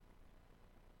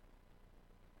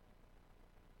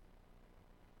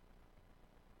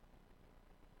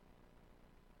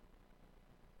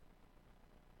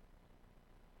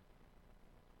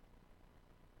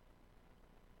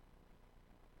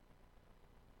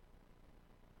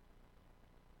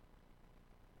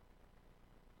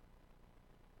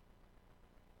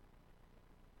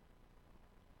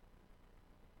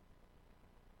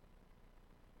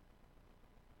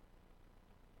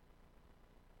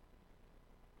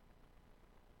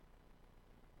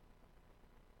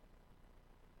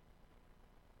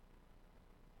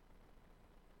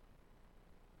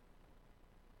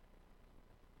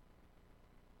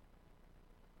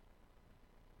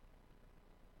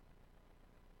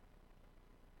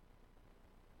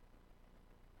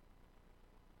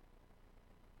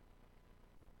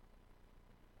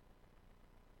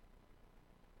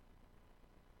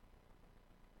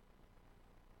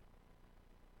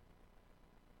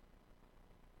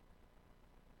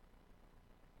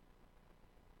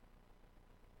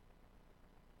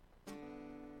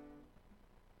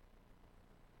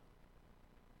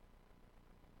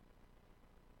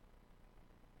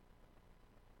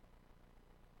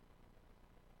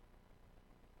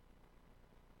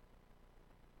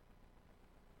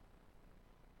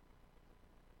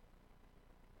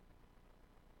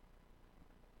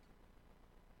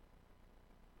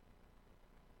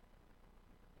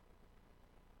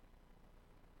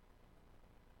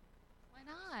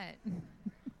We're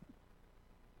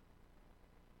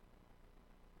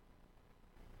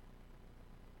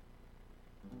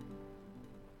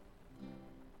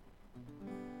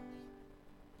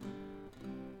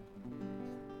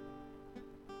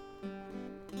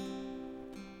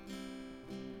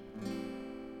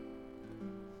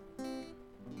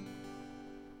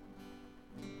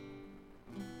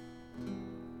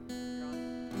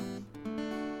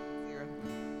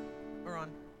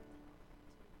on.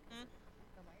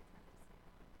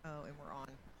 Oh, and we're on.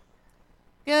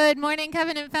 Good morning,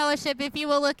 Covenant Fellowship. If you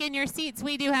will look in your seats,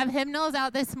 we do have hymnals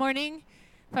out this morning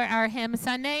for our Hymn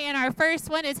Sunday. And our first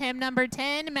one is hymn number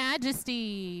 10,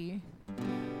 Majesty.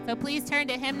 So please turn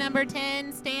to hymn number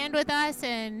 10, stand with us,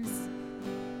 and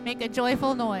make a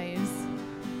joyful noise.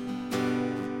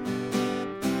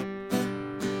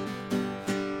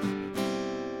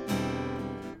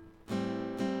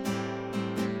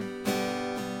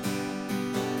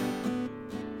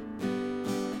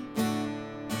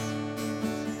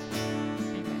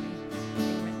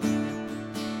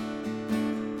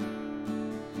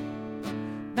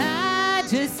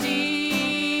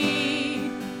 Majesty,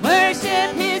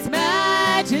 worship his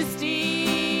majesty.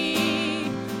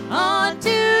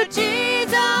 Unto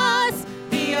Jesus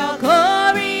be all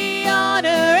glory, honor,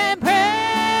 and praise.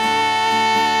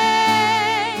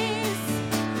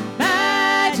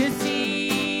 Majesty,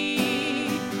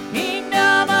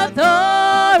 kingdom,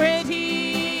 authority,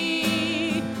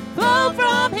 flow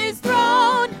from his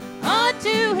throne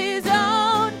unto his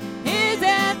own, his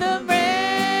anthem raise.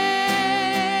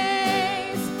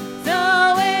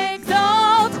 So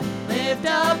exalt, lift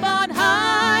up on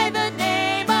high the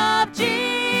name of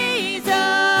Jesus.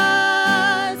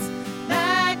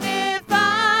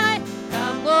 Magnify,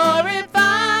 come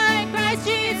glorify Christ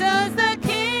Jesus the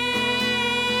King.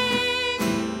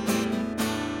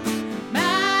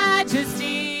 Majesty,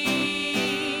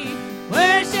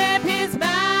 worship his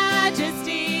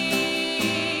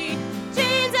majesty.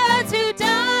 Jesus who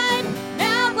died,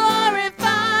 now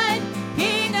glorified,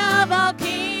 King of all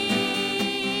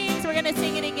kings. We're going to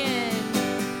sing it again.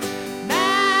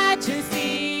 Majesty,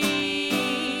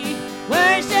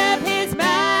 worship his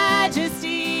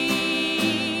majesty.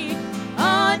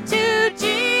 Unto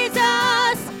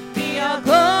Jesus be all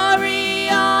glory,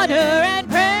 honor, and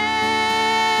praise.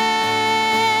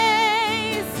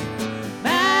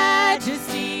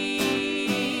 Majesty,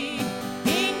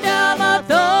 kingdom,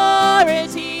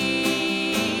 authority,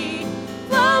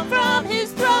 flow from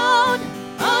his throne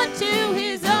unto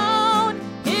his own,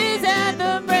 his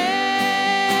anthem raise.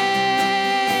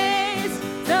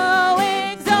 So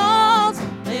exalt,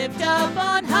 lift up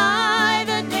on high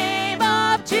the name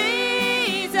of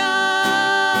Jesus.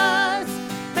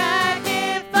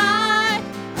 Magnify,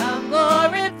 come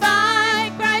glorify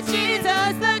Christ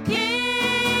Jesus the King.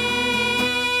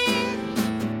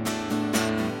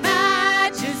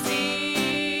 Majesty,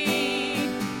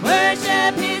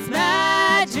 worship his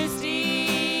majesty.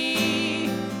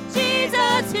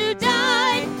 Jesus who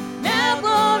died, now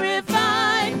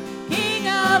glorified, King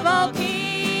of all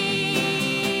kings.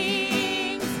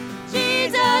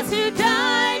 Jesus who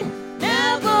died,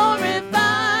 now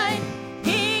glorified,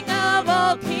 King of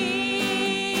all kings.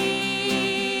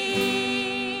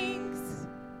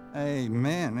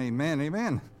 Amen, amen,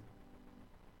 amen.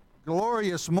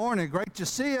 Glorious morning. Great to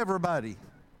see everybody.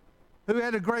 Who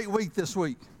had a great week this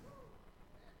week?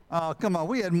 Oh, come on.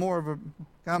 We had more of a,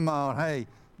 come on. Hey,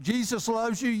 Jesus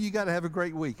loves you. You got to have a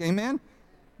great week. Amen?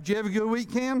 Did you have a good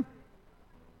week, Cam?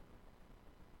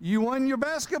 You won your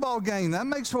basketball game. That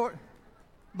makes for,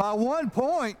 by 1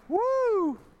 point.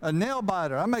 Woo! A nail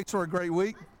biter. That makes for a great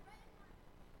week.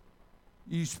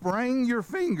 You sprained your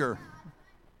finger.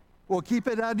 Well, keep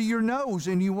it out of your nose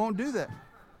and you won't do that.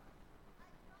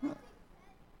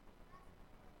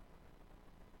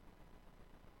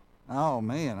 Oh,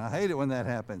 man, I hate it when that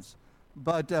happens.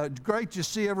 But great to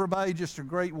see everybody. Just a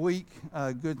great week.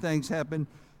 Good things happen.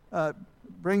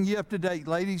 Bring you up to date.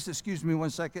 Ladies, excuse me 1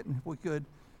 second, if we could.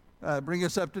 Bring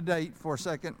us up to date for a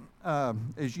second.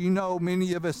 As you know,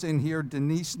 many of us in here,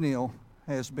 Denise Neal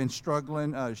has been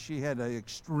struggling. She had an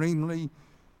extremely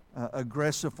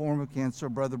aggressive form of cancer.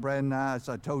 Brother Brad and I, as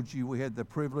I told you, we had the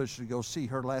privilege to go see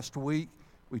her last week.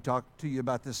 We talked to you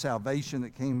about the salvation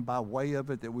that came by way of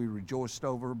it that we rejoiced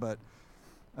over, but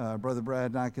Brother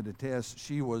Brad and I could attest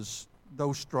she was,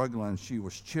 though struggling, she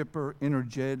was chipper,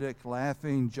 energetic,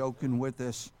 laughing, joking with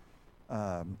us.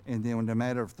 And then in a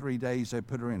matter of 3 days, they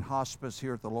put her in hospice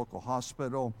here at the local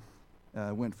hospital.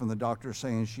 Went from the doctor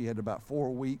saying she had about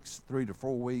 4 weeks, 3 to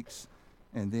 4 weeks.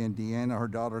 And then Deanna, her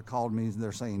daughter, called me, and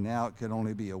they're saying now it could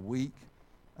only be a week.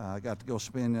 I got to go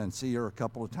spend and see her a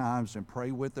couple of times and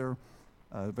pray with her.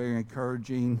 very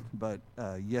encouraging. But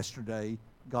yesterday,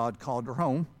 God called her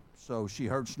home, so she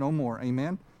hurts no more.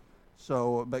 Amen.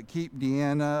 So, but keep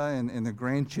Deanna and the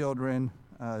grandchildren.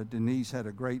 Denise had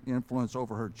a great influence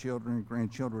over her children.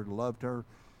 Grandchildren loved her.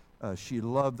 She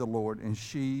loved the Lord, and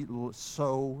she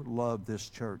so loved this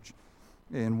church.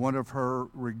 And one of her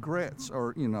regrets,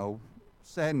 or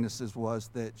sadnesses, was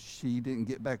that she didn't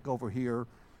get back over here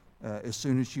as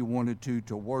soon as she wanted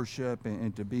to worship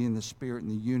and to be in the spirit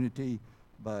and the unity.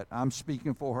 But I'm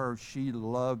speaking for her. She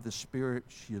loved the spirit.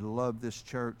 She loved this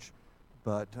church.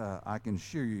 But I can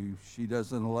assure you, she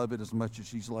doesn't love it as much as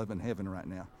she's loving heaven right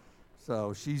now.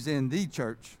 So she's in the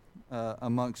church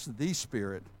amongst the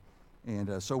spirit.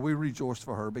 And so we rejoice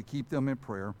for her, but keep them in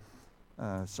prayer.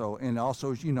 And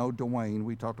also, as you know, Dwayne,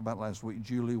 we talked about last week,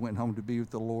 Julie went home to be with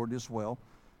the Lord as well.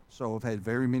 So I've had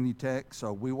very many texts.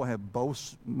 So we will have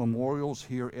both memorials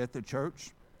here at the church,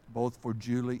 both for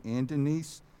Julie and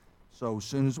Denise. So as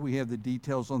soon as we have the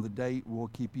details on the date, we'll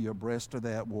keep you abreast of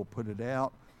that. We'll put it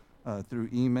out through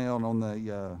email and on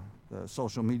the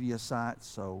social media sites,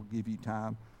 so give you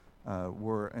time.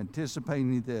 We're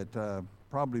anticipating that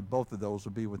probably both of those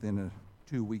will be within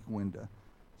a 2-week window.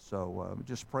 So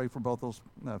just pray for both those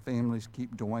families.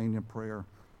 Keep Dwayne in prayer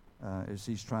as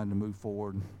he's trying to move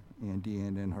forward, and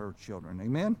Deanna and her children.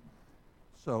 Amen?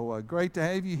 So great to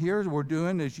have you here. We're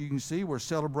doing, as you can see, we're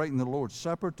celebrating the Lord's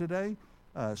Supper today.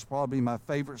 It's probably my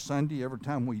favorite Sunday. Every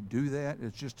time we do that,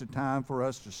 it's just a time for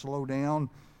us to slow down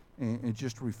and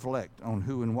just reflect on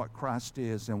who and what Christ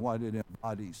is and what it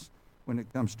embodies when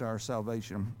it comes to our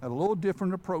salvation. A little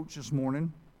different approach this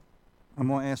morning. I'm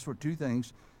going to ask for 2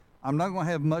 things. I'm not going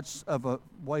to have much of a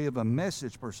way of a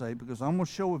message per se, because I'm going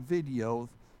to show a video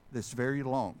that's very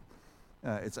long.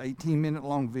 It's an 18-minute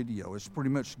long video. It's pretty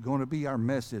much going to be our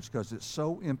message because it's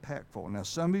so impactful. Now,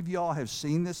 some of y'all have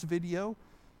seen this video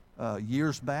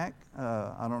years back.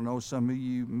 I don't know, some of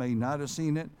you may not have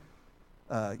seen it.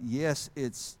 Yes,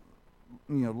 it's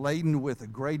laden with a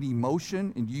great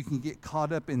emotion, and you can get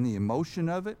caught up in the emotion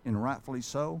of it, and rightfully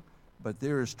so. But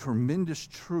there is tremendous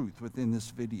truth within this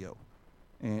video.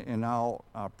 And I'll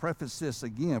preface this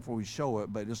again before we show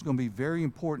it, but it's going to be very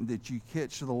important that you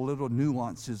catch the little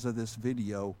nuances of this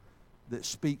video that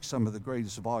speak some of the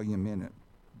greatest volume in it.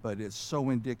 But it's so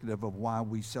indicative of why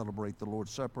we celebrate the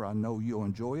Lord's Supper. I know you'll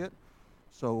enjoy it.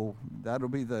 So that'll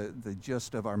be the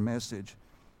gist of our message.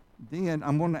 Then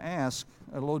I'm going to ask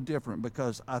a little different,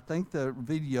 because I think the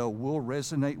video will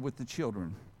resonate with the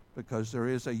children, because there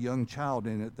is a young child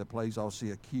in it that plays, obviously,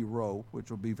 a key role,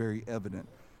 which will be very evident.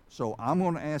 So I'm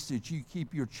going to ask that you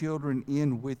keep your children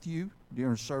in with you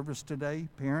during service today,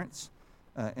 parents,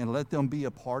 and let them be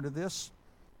a part of this.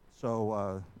 So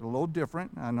a little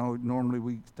different. I know normally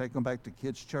we take them back to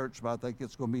kids' church, but I think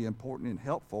it's going to be important and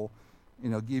helpful.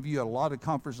 Give you a lot of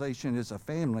conversation as a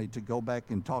family to go back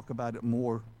and talk about it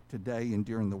more today and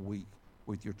during the week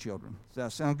with your children. Does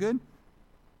that sound good?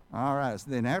 All right.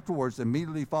 So then afterwards,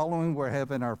 immediately following, we're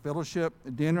having our fellowship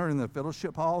dinner in the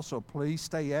fellowship hall. So please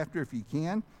stay after if you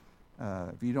can.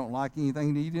 If you don't like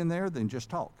anything to eat in there, then just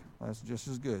talk. That's just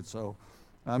as good. So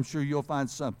I'm sure you'll find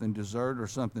something, dessert or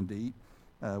something to eat.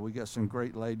 We got some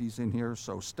great ladies in here.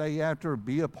 So stay after,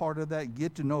 be a part of that,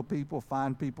 get to know people,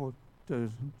 find people to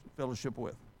fellowship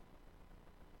with.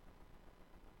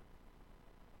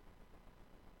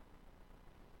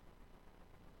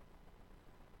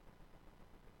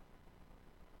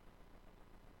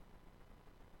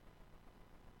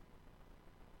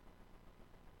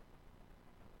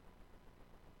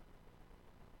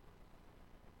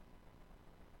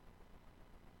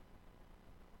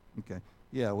 Okay.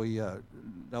 Yeah,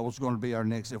 that was going to be our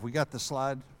next. If we got the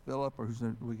slide, Philip, or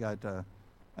we got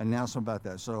announcement about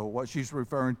that. So what she's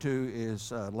referring to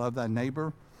is Love Thy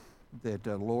Neighbor, that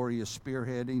Lori is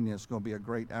spearheading. It's going to be a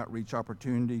great outreach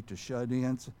opportunity to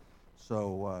shut-ins.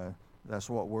 So that's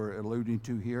what we're alluding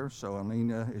to here. So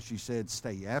Alina, as she said,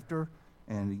 stay after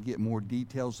and get more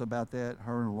details about that,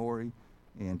 her and Lori,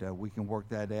 and we can work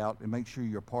that out. And make sure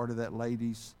you're part of that,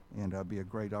 ladies, and it'll be a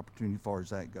great opportunity as far as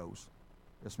that goes.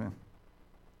 Yes, ma'am.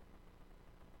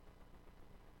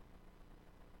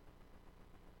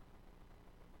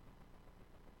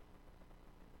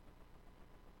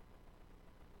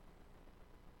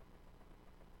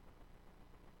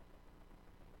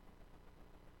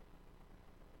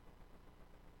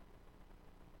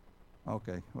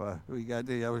 Okay. Well, we got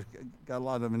a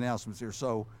lot of announcements here.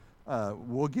 So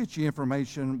we'll get you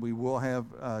information. We will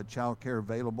have child care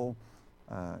available.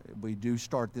 We do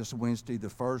start this Wednesday the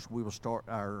 1st. We will start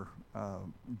our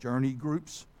journey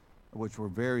groups, which we're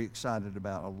very excited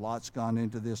about. A lot's gone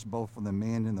into this, both for the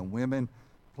men and the women.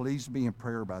 Please be in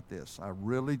prayer about this. I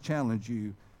really challenge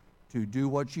you to do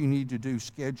what you need to do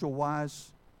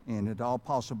schedule-wise, and it all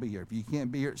possible be here. If you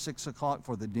can't be here at 6 o'clock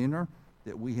for the dinner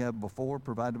that we have before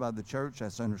provided by the church,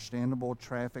 that's understandable,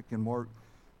 traffic and work.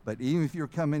 But even if you're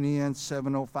coming in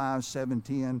 7:05,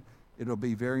 7:10, it'll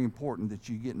be very important that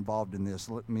you get involved in this,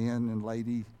 men and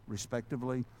lady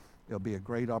respectively. It'll be a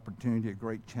great opportunity, a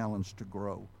great challenge to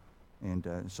grow. And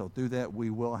so through that, we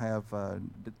will have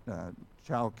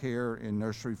child care and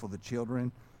nursery for the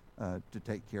children to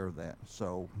take care of that.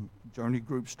 So journey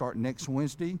groups start next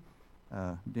Wednesday,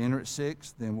 dinner at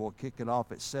 6, then we'll kick it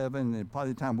off at 7, and by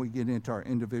the time we get into our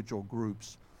individual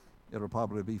groups, it'll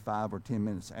probably be 5 or 10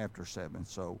 minutes after 7.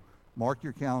 So mark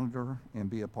your calendar and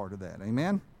be a part of that.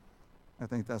 Amen? I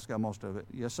think that's got most of it.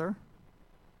 Yes, sir?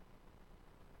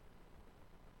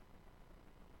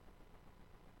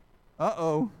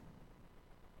 Uh-oh.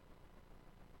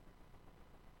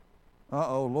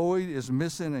 Uh-oh, Lloyd is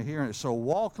missing a hearing. So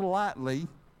walk lightly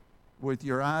with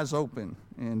your eyes open.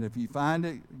 And if you find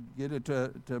it, get it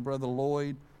to Brother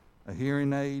Lloyd, a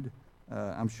hearing aid.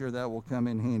 I'm sure that will come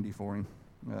in handy for him.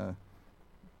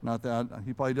 Not that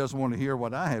he probably doesn't want to hear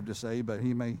what I have to say, but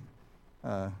he may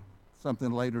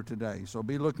something later today. So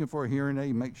be looking for a hearing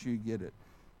aid. Make sure you get it.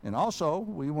 And also,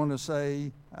 we want to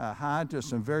say hi to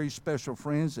some very special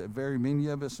friends that very many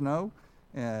of us know.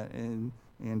 And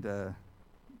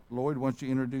Lloyd, why don't you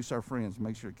introduce our friends?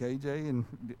 Make sure KJ and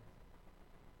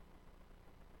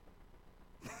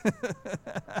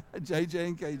JJ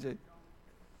and KJ.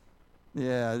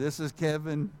 Yeah, this is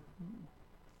Kevin.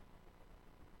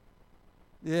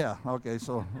 Yeah, okay,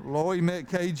 so Lloyd met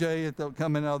KJ at the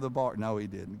coming out of the bar. No, he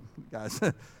didn't, guys.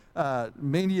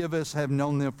 Many of us have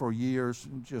known them for years,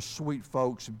 just sweet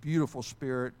folks, beautiful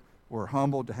spirit. We're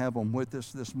humbled to have them with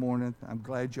us this morning. I'm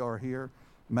glad you are here.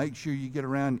 Make sure you get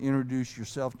around and introduce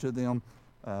yourself to them.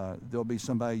 There'll be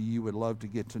somebody you would love to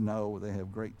get to know. They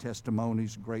have great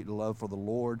testimonies, great love for the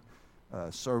Lord,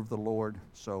 serve the Lord.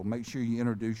 So make sure you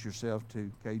introduce yourself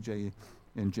to KJ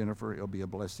and Jennifer. It'll be a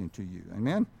blessing to you.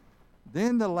 Amen?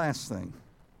 Then the last thing.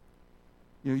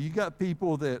 You got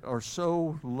people that are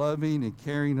so loving and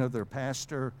caring of their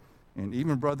pastor, and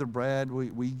even Brother Brad,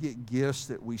 we get gifts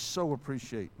that we so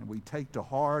appreciate, and we take to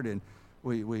heart, and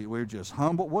we're just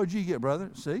humble. What'd you get, brother?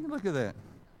 See, look at that.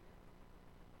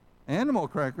 Animal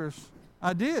crackers.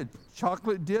 I did.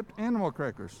 Chocolate-dipped animal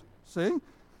crackers. See?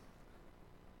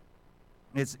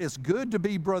 It's good to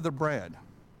be Brother Brad,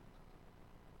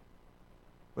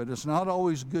 but it's not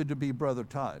always good to be Brother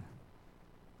Todd,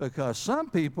 because some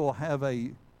people have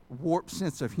a warped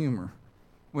sense of humor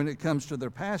when it comes to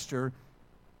their pastor,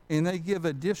 and they give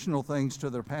additional things to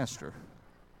their pastor.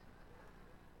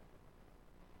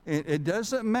 It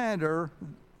doesn't matter.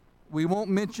 We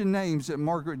won't mention names that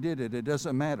Margaret did it. It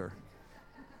doesn't matter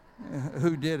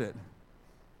who did it.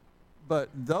 But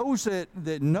those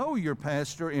that know your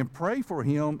pastor and pray for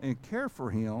him and care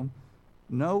for him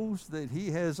knows that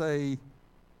he has a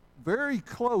very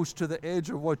close to the edge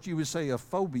of what you would say a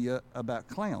phobia about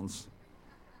clowns.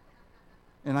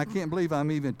 And I can't believe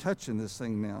I'm even touching this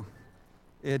thing now.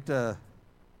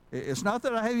 It's not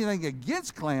that I have anything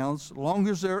against clowns, long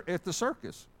as they're at the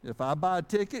circus. If I buy a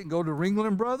ticket and go to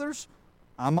Ringling Brothers,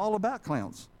 I'm all about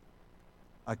clowns.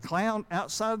 A clown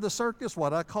outside of the circus,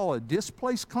 what I call a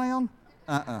displaced clown,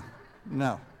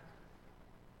 no.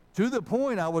 To the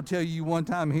point, I will tell you one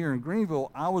time here in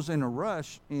Greenville, I was in a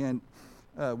rush, and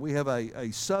we have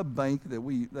a sub bank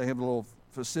that they have a little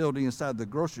facility inside the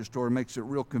grocery store. It makes it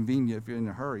real convenient if you're in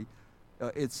a hurry.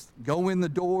 It's go in the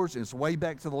doors, it's way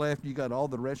back to the left, you got all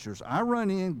the registers. I run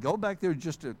in, go back there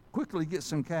just to quickly get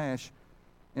some cash,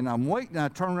 and I'm waiting, I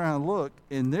turn around and look,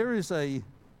 and there is a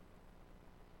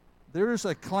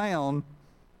clown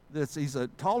he's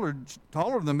taller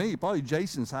than me, probably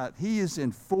Jason's height. He is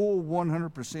in full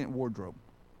 100% wardrobe.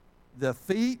 The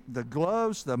feet, the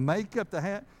gloves, the makeup, the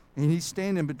hat, and he's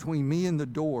standing between me and the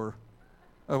door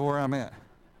of where I'm at.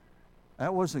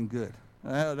 That wasn't good.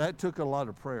 That took a lot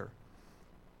of prayer.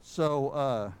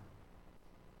 So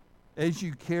as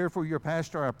you care for your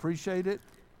pastor, I appreciate it.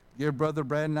 Give Brother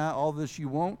Brad and I all this you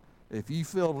want. If you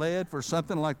feel led for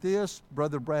something like this,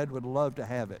 Brother Brad would love to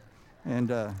have it,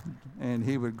 and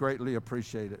he would greatly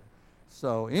appreciate it.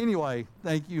 So anyway,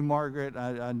 thank you, Margaret.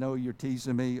 I know you're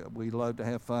teasing me. We love to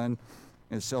have fun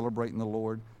and celebrating the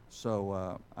Lord.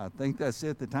 So I think that's it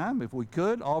at the time. If we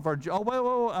could, all of our... Oh,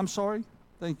 wait, I'm sorry.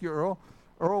 Thank you, Earl.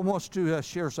 Earl wants to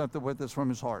share something with us from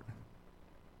his heart.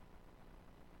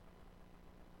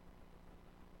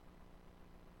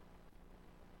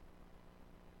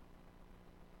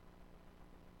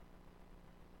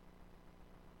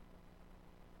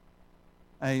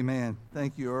 Amen.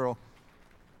 Thank you, Earl.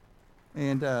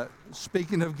 And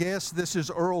speaking of guests, this is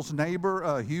Earl's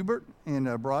neighbor, Hubert,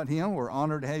 and brought him. We're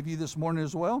honored to have you this morning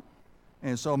as well.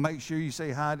 And so make sure you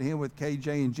say hi to him with KJ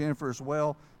and Jennifer as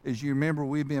well. As you remember,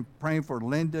 we've been praying for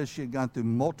Linda. She had gone through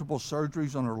multiple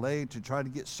surgeries on her leg to try to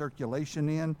get circulation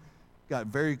in. Got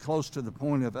very close to the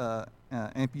point of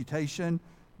amputation,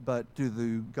 but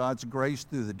through God's grace,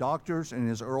 through the doctors, and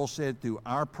as Earl said, through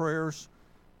our prayers,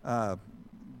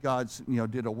 God's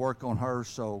did a work on her.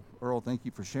 So Earl, thank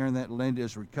you for sharing that. Linda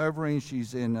is recovering.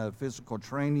 She's in physical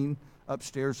training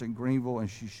upstairs in Greenville, and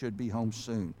she should be home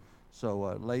soon.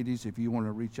 So ladies, if you want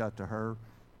to reach out to her.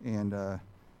 And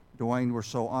Dwayne, we're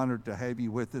so honored to have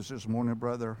you with us this morning,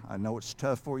 brother. I know it's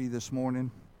tough for you this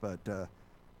morning, but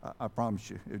I promise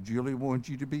you, if Julie wants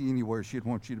you to be anywhere, she'd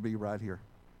want you to be right here.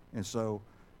 And so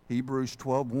Hebrews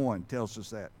 12:1 tells us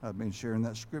that. I've been sharing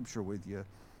that scripture with you,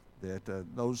 that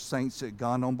those saints that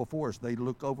gone on before us, they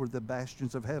look over the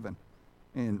bastions of heaven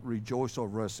and rejoice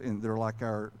over us, and they're like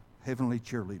our heavenly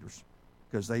cheerleaders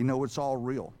because they know it's all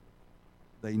real.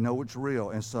 They know it's real,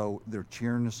 and so they're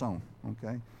cheering us on,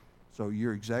 okay? So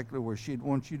you're exactly where she'd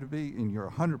want you to be, and you're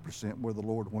 100% where the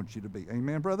Lord wants you to be.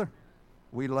 Amen, brother?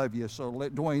 We love you. So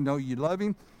let Dwayne know you love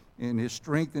him and his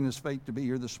strength and his faith to be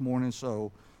here this morning.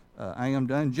 So I am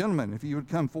done. Gentlemen, if you would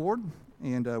come forward,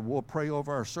 and we'll pray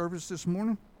over our service this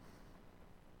morning.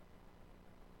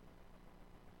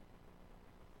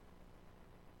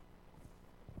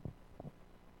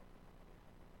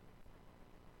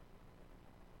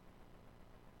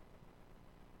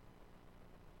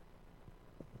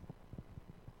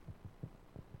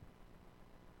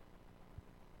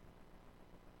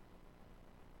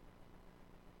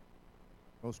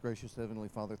 Most gracious Heavenly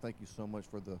Father, thank you so much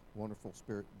for the wonderful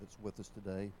spirit that's with us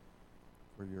today,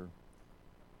 for your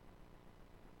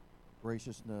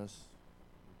graciousness,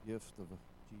 the gift of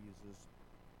Jesus.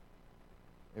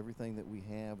 Everything that we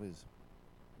have is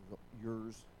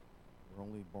yours. We're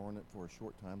only born it for a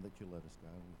short time that you let us,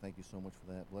 God. We thank you so much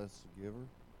for that. Bless the giver.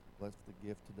 Bless the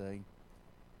gift today.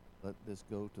 Let this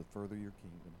go to further your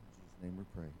kingdom. In Jesus' name we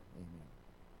pray. Amen.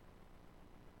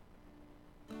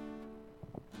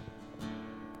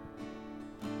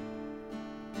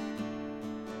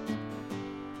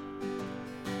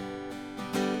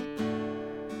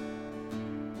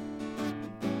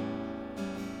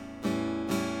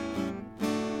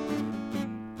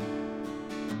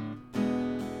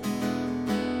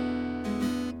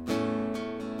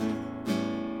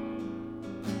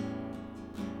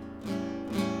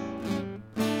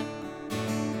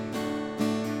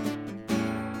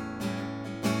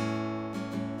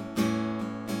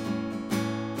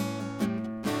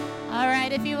 All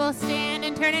right, if you will stand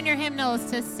and turn in your hymnals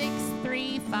to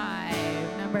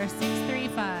 635, number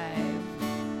 635.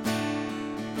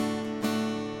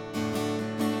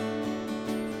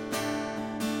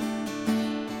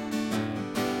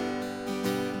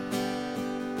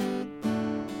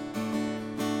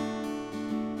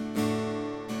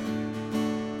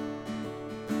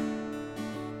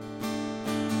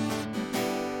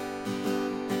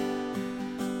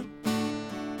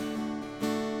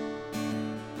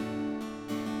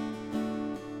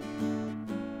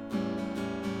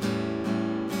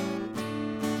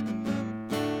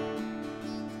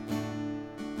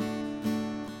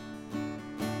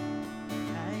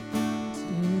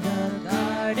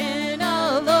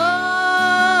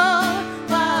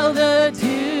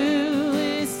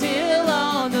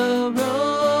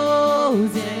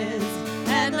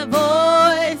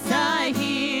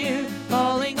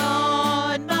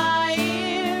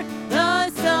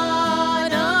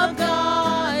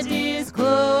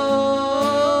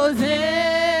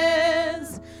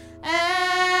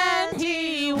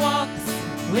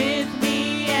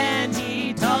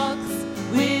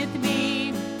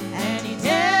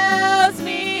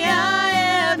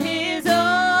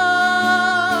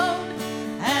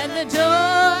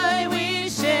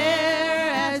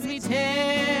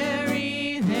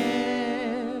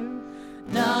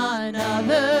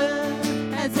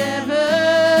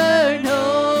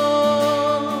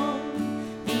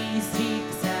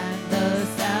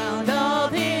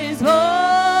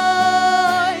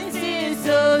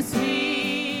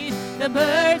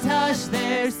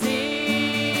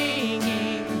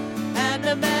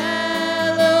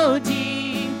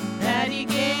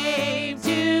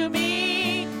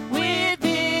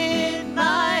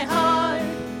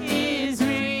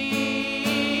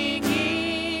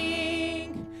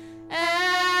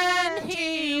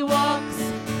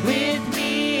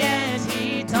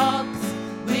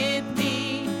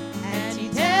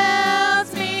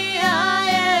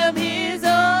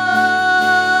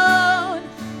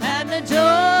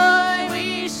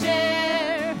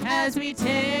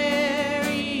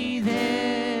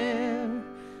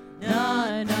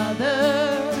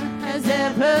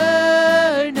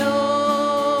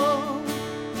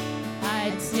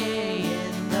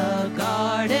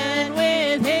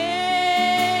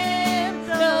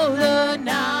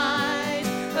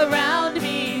 around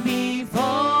me be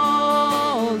falling,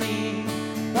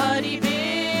 but he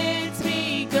bids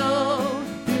me go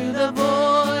through the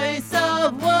voice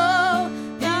of woe.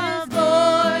 His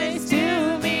voice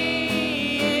to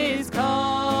me is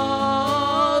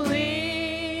calling,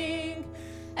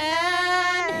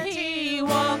 and he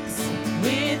walks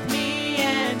with me,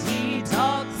 and he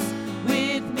talks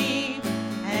with me,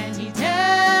 and he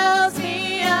tells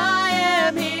me I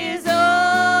am his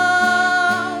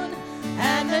own,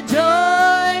 and the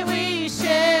joy we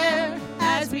share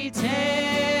as we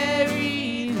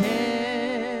tarry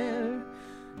there,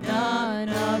 none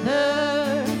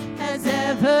other has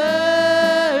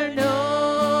ever known.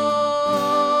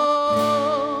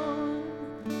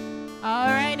 All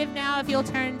right, if you'll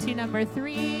turn to number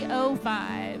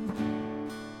 305.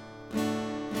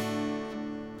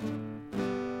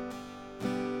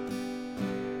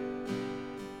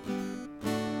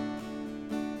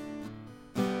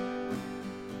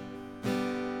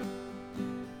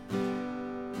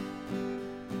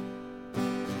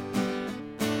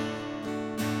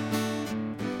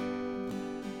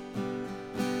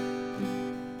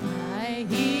 I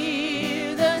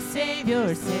hear the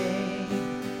Savior say,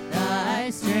 thy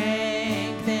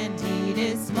strength indeed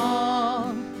is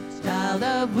small. Child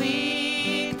of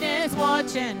weakness,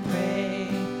 watch and pray.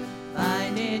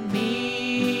 Find in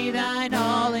me thine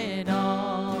all in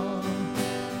all.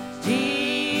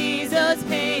 Jesus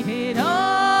paid it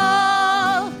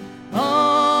all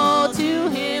to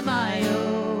him I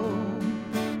owe.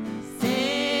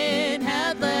 Sin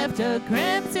had left a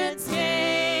crimson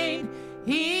stain,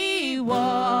 he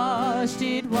washed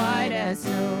it white as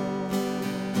snow.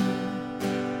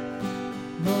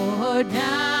 Lord,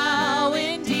 now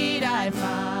indeed I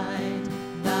find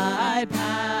thy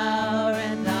power,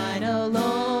 and thine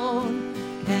alone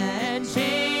can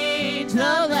change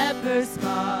the leper's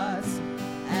spots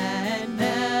and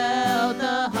melt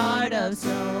the heart of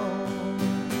stone.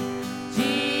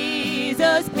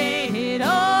 Jesus paid it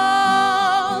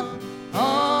all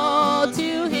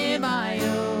to him I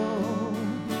owe.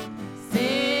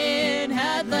 Sin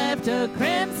had left a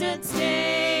crimson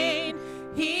stain,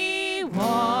 he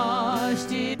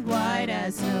washed it white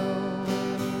as snow.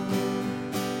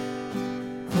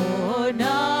 For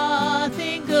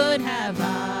nothing good have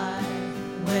I,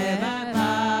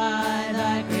 whereby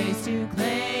thy grace to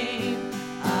claim.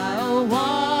 I'll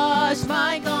wash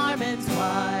my garments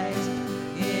white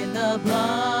in the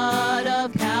blood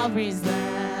of Calvary's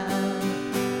Lamb.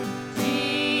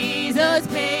 Jesus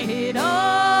paid it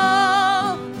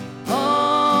all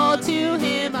to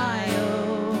him I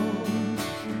owe.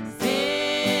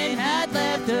 Sin had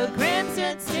left a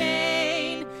crimson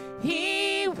stain,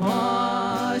 he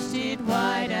washed it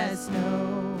white as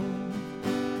snow.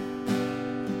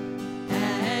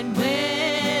 And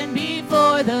when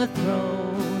before the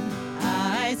throne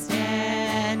I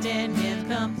stand in him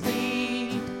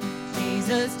complete,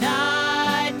 Jesus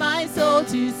died my soul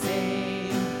to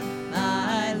save,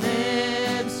 my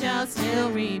lips shall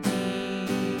still repeat.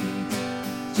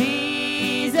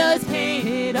 Jesus paid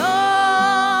it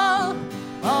all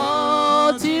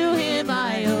to him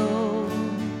I owe.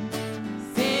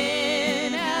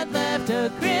 Sin had left a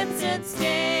crimson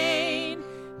stain,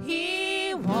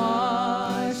 he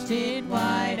washed it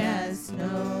white as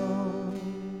snow.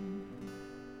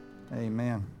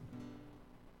 Amen.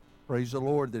 Praise the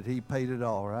Lord that he paid it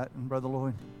all, right, Brother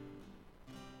Lloyd?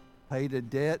 Paid a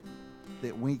debt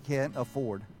that we can't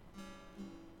afford.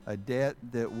 A debt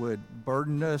that would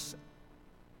burden us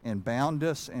and bound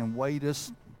us and weight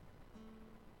us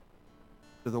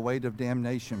to the weight of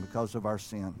damnation because of our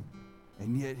sin.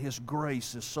 And yet his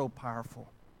grace is so powerful.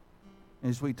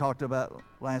 As we talked about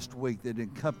last week, that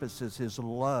encompasses his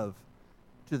love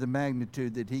to the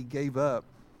magnitude that he gave up.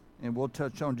 And we'll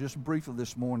touch on just briefly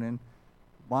this morning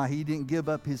why he didn't give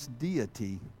up his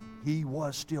deity. He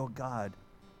was still God.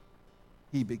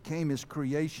 He became his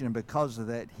creation, and because of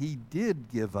that, he did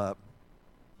give up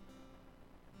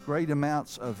great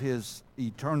amounts of his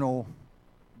eternal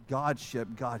Godship,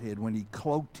 Godhead, when he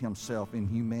cloaked himself in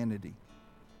humanity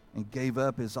and gave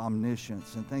up his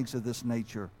omniscience and things of this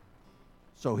nature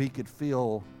so he could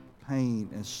feel pain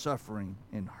and suffering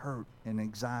and hurt and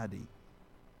anxiety.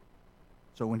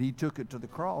 So when he took it to the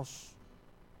cross,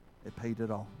 it paid it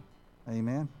all.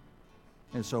 Amen.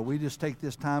 And so we just take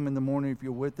this time in the morning, if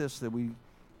you're with us, that we're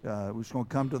just going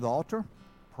to come to the altar,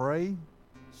 pray,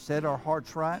 set our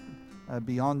hearts right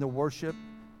beyond the worship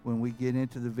when we get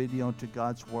into the video, into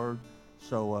God's Word.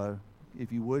 So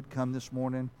if you would, come this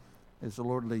morning as the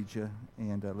Lord leads you,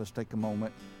 and let's take a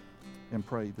moment and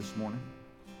pray this morning.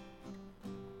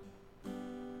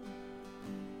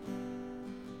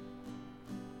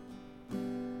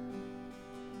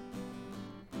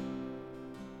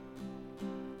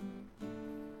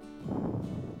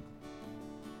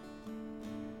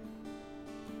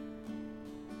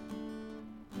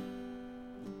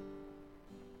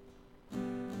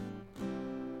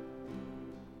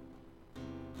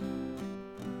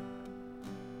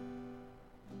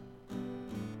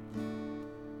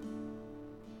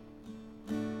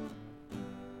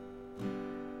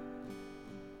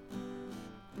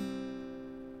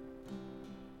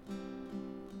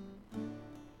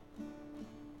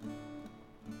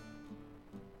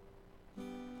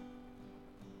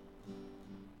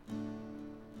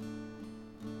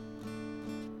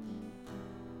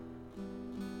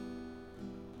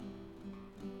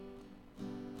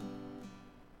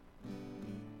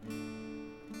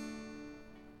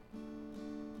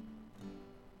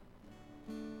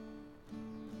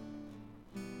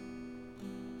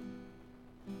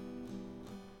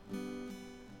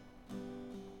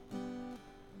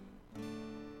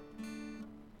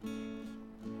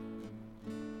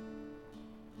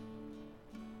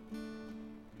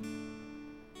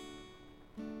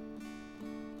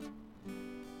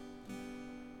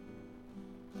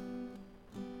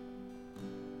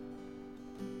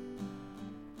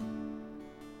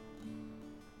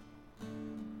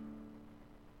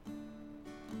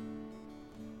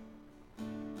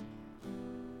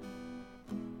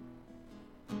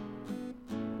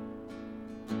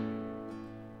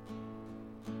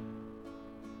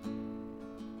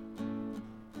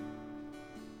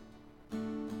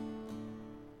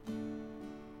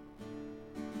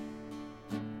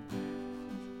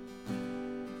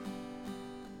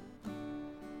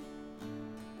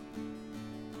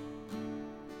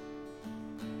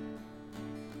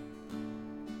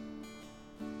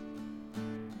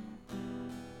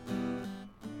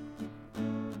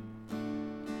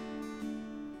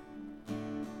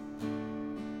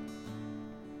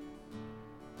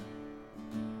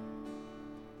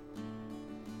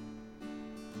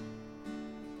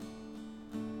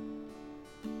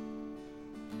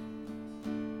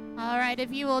 right,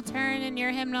 if you will turn in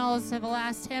your hymnals to the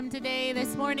last hymn today,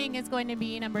 this morning is going to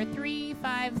be number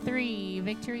 353,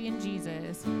 Victory in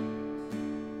Jesus.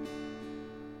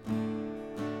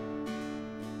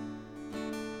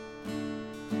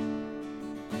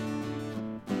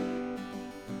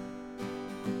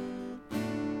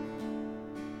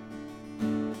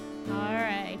 All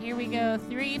right, here we go,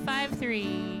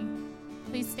 353.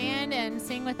 Please stand and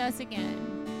sing with us again.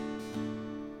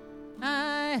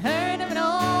 I heard of an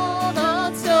old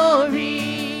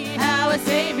story, how a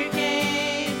Savior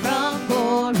came from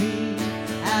glory,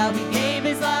 how he gave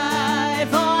his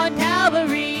life on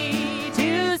Calvary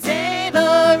to save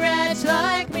a wretch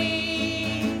like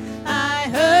me. I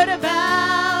heard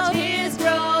about his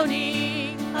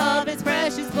groaning, of his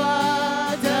precious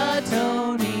blood's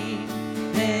atoning.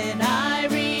 Then I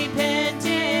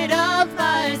repented of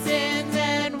my sins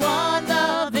and won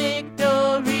the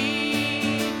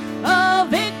victory. Oh,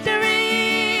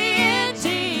 victory in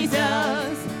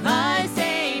Jesus, my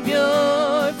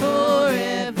Savior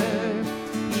forever.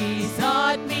 He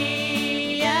sought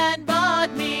me and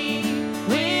bought me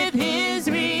with his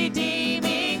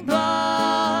redeeming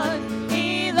blood.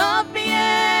 He loved me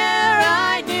ere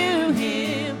I knew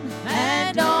him,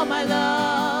 and all my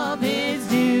love is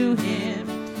due him.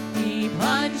 He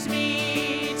plunged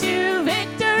me to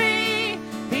victory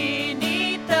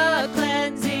beneath the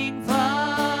cleansing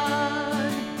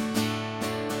flood.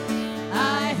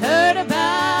 I heard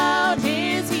about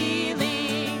his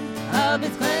healing, of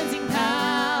his cleansing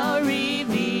power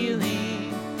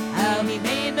revealing, how he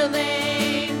made the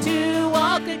lame to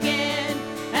walk again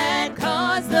and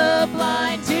caused the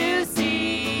blind to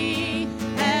see.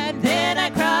 And then I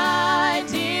cried,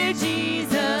 dear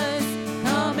Jesus,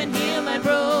 come and heal my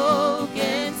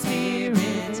broken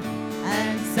spirit.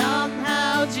 And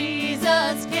somehow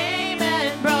Jesus came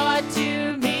and brought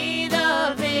to me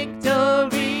the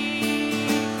victory.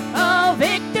 Oh,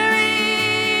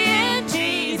 victory in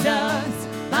Jesus,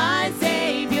 my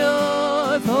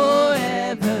Savior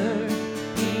forever.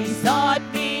 He sought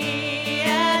me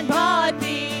and bought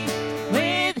me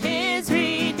with his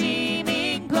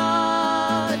redeeming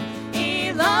blood.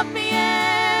 He loved me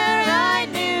ere I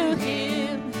knew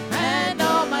him, and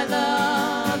all my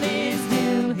love is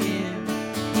due him.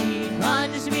 He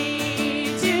plunged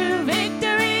me to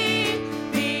victory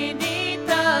beneath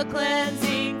the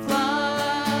cleansing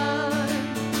flood.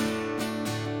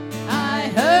 I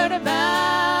heard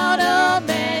about a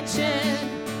mansion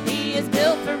he has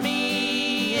built for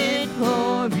me in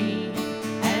glory,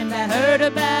 and I heard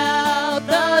about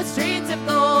the streets of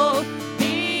gold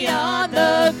beyond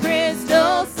the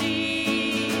crystal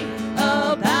sea,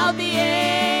 about the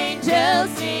angels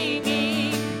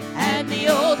singing and the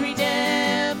old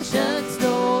redemption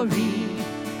story.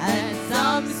 And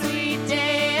some sweet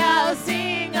day I'll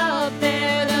sing up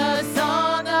there the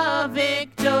song of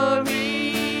victory.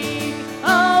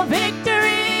 Oh,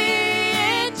 victory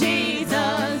in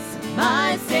Jesus,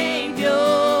 my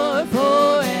Savior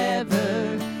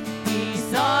forever. He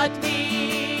sought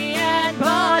me and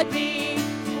bought me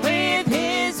with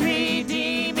his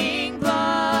redeeming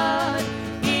blood.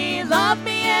 He loved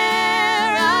me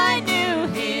ere I knew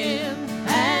him,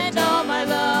 and all my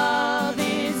love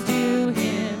is due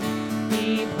him.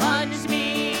 He plunged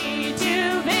me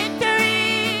to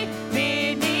victory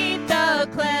beneath the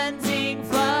cleansing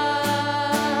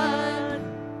flood.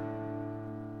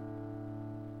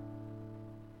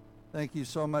 Thank you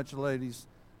so much, ladies.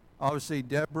 Obviously,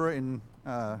 Deborah and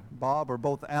Bob are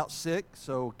both out sick,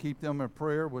 so keep them in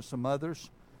prayer with some others.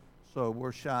 So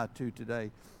we're shy too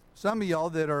today. Some of y'all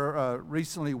that are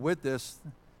recently with us,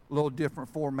 a little different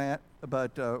format,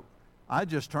 but I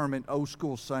just term it Old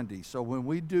School Sunday. So when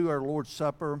we do our Lord's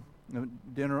Supper,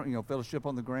 dinner, fellowship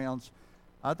on the grounds,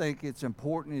 I think it's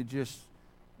important to just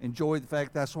enjoy the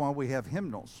fact that's why we have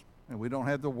hymnals. And we don't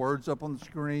have the words up on the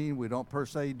screen. We don't per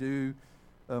se do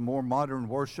more modern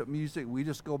worship music. We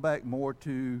just go back more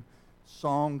to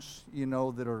songs,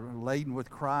 that are laden with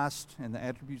Christ and the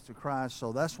attributes of Christ.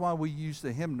 So that's why we use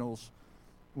the hymnals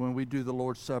when we do the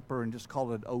Lord's Supper and just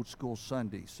call it Old School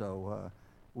Sunday. So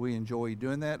we enjoy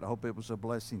doing that. I hope it was a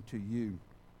blessing to you.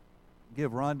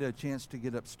 Give Rhonda a chance to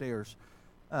get upstairs.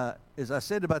 As I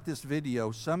said about this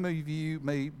video, some of you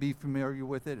may be familiar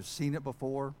with it, have seen it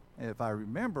before. If I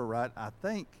remember right, I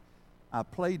think I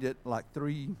played it about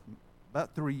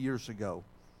 3 years ago.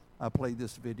 I played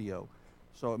this video.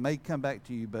 So it may come back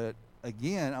to you, but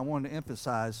again, I want to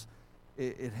emphasize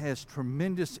it has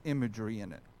tremendous imagery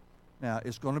in it. Now,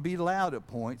 it's going to be loud at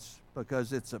points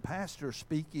because it's a pastor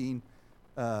speaking.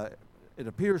 It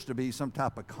appears to be some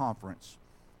type of conference,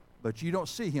 but you don't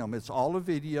see him. It's all a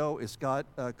video. It's got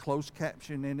a closed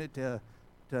caption in it to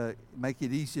to make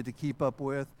it easy to keep up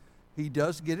with. He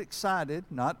does get excited,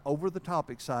 not over the top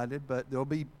excited, but there'll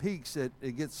be peaks that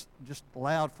it gets just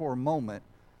loud for a moment.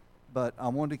 But I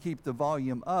wanted to keep the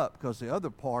volume up because the other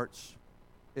parts,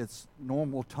 it's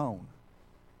normal tone.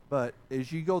 But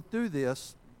as you go through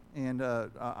this, and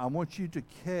I want you to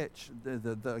catch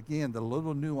again, the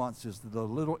little nuances, the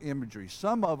little imagery.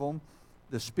 Some of them,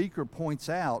 the speaker points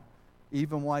out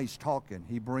even while he's talking.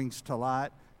 He brings to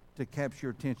light to capture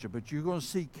your attention. But you're going to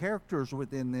see characters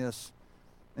within this,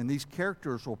 and these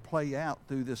characters will play out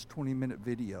through this 20-minute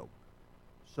video.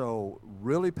 So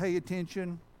really pay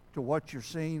attention to what you're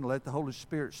seeing. Let the Holy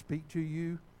Spirit speak to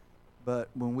you. But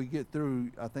when we get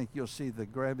through, I think you'll see the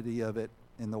gravity of it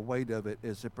and the weight of it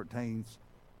as it pertains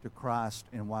to Christ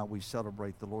and why we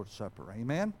celebrate the Lord's Supper.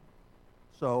 Amen?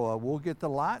 So we'll get the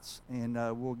lights and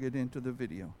we'll get into the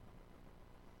video.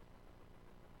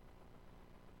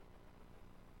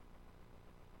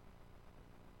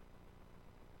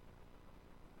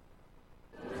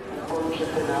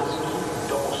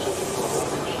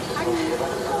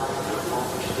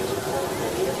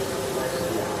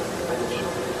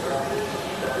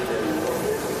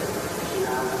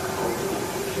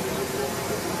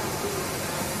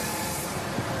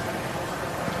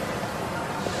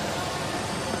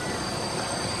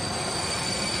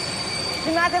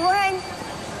 Filmate, wohin?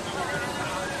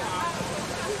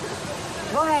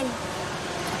 Wohin?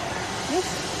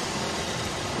 Nichts?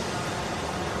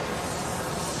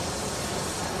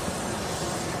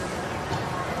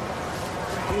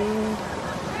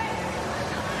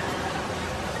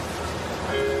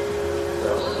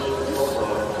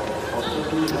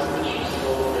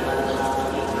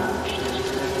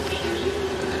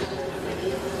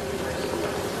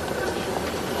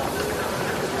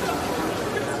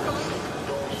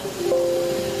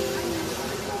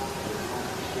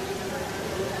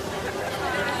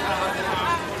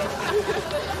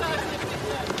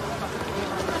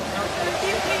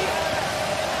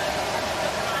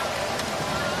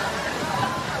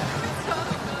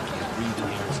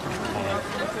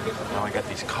 Now I got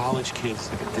these college kids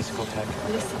like a discotheque.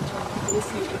 Listen.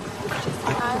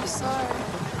 I'm sorry.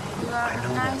 You are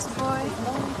a nice boy,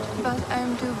 but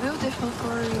I'm too beautiful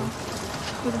for you.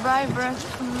 Goodbye, brother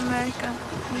from America.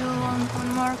 You want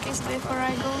one more kiss before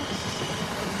I go?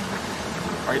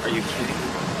 Are you kidding?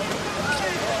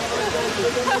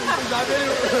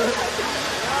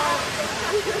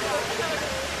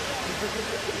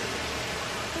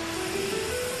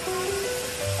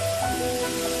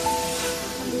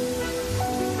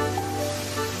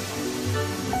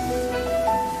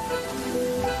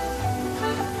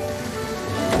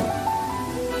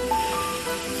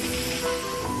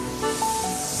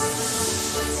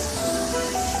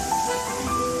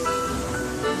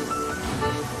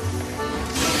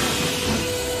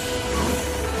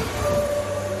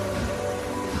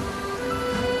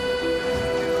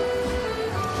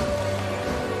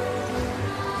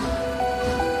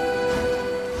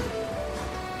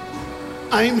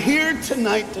 I'm here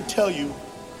tonight to tell you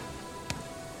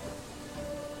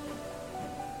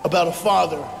about a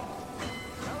father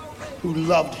who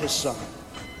loved his son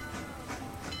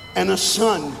and a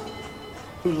son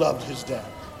who loved his dad.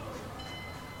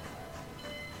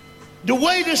 The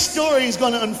way this story is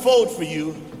going to unfold for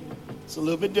you, it's a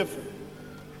little bit different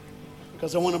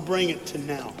because I want to bring it to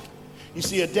now. You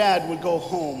see, a dad would go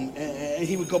home and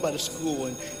he would go by the school,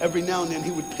 and every now and then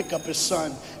he would pick up his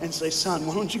son and say, "Son,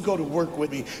 why don't you go to work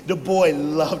with me?" The boy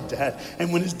loved that.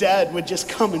 And when his dad would just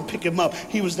come and pick him up,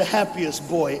 he was the happiest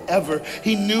boy ever.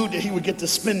 He knew that he would get to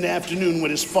spend the afternoon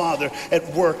with his father at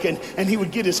work, and he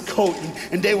would get his coat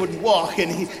and they would walk,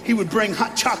 and he would bring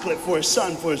hot chocolate for his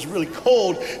son for it's really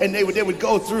cold, and they would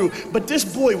go through. But this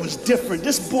boy was different.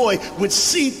 This boy would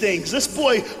see things. This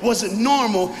boy wasn't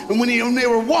normal. And when they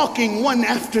were walking one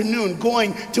afternoon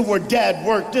going to where dad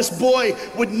worked, this boy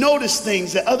would notice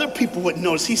things that other people wouldn't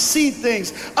notice. He see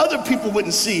things other people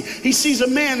wouldn't see. He sees a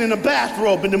man in a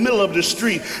bathrobe in the middle of the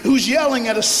street who's yelling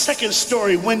at a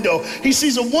second-story window. He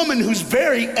sees a woman who's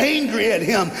very angry at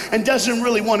him and doesn't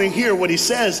really want to hear what he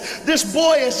says. This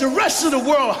boy, as the rest of the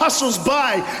world hustles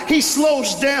by, he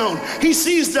slows down. He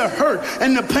sees the hurt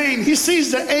and the pain. He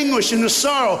sees the anguish and the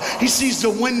sorrow. He sees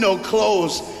the window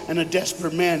close and a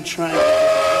desperate man trying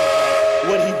to...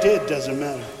 What he did doesn't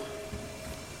matter.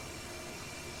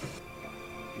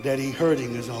 That he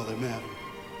hurting is all that matters.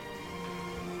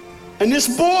 And this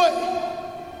boy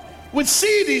would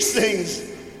see these things.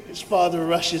 His father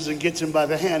rushes and gets him by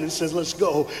the hand and says, "Let's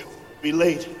go, be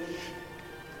late."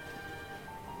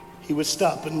 He would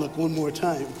stop and look one more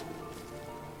time.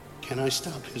 Can I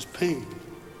stop his pain?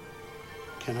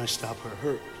 Can I stop her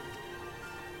hurt?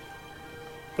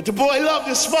 But the boy loved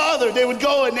his father. They would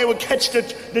go and they would catch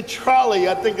the trolley.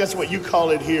 I think that's what you call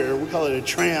it here. We call it a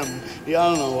tram. Yeah,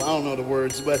 I don't know the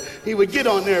words, but he would get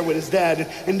on there with his dad,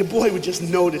 and the boy would just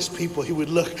notice people. He would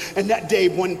look, and that day,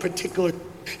 one particular,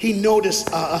 he noticed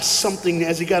something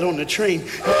as he got on the train.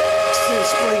 To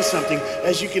explain something,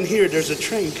 as you can hear, there's a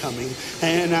train coming,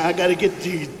 and I got to get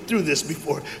through this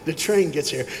before the train gets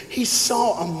here. He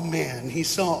saw a man, he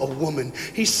saw a woman.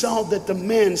 He saw that the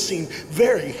man seemed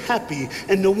very happy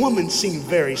and the woman seemed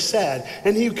very sad,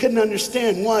 and he couldn't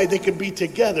understand why they could be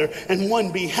together and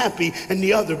one be happy and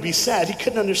the other be sad. He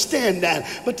couldn't understand that,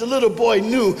 but the little boy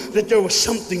knew that there was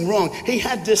something wrong. He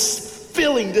had this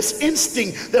feeling, this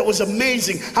instinct that was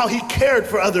amazing, how he cared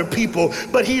for other people,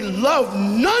 but he loved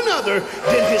none other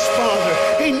than his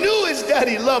father. He knew his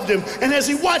daddy loved him, and as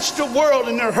he watched the world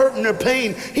and their hurt and their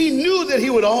pain, he knew that he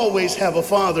would always have a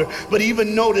father. But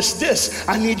even notice this,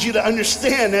 I need you to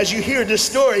understand as you hear this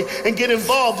story and get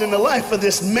involved in the life of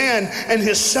this man and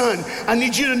his son, I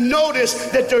need you to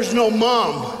notice that there's no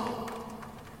mom.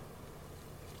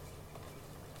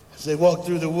 As they walked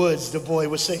through the woods, the boy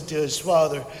would say to his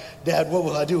father, Dad, what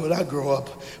will I do when I grow up?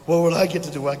 What will I get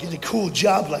to do? Will I get a cool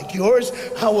job like yours?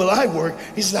 How will I work?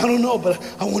 He said, I don't know, but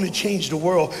I want to change the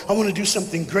world. I want to do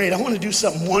something great. I want to do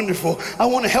something wonderful. I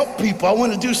want to help people. I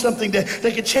want to do something that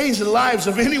could change the lives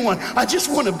of anyone. I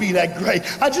just want to be that great.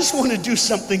 I just want to do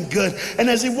something good. And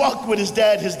as he walked with his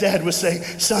dad would say,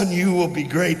 son, you will be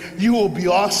great. You will be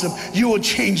awesome. You will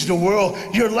change the world.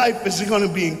 Your life is going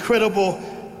to be incredible.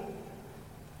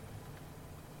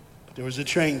 There was a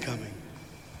train coming.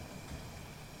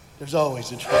 There's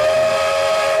always a train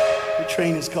coming. The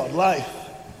train is called life.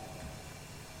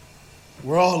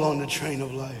 We're all on the train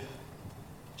of life,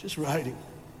 just riding.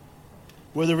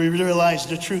 Whether we realize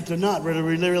the truth or not, whether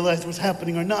we realize what's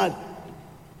happening or not,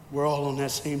 we're all on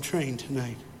that same train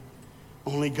tonight.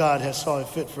 Only God has saw it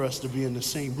fit for us to be in the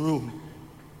same room,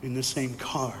 in the same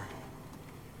car,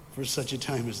 for such a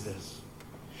time as this.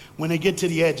 When they get to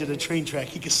the edge of the train track,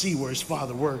 he could see where his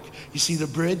father worked. You see the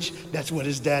bridge? That's what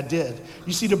his dad did.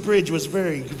 You see, the bridge was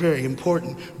very, very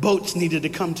important. Boats needed to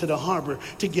come to the harbor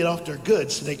to get off their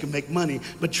goods so they could make money.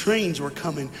 But trains were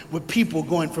coming with people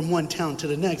going from one town to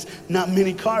the next. Not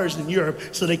many cars in Europe,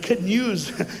 so they couldn't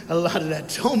use a lot of that.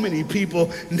 So many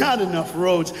people, not enough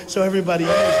roads, so everybody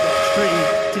used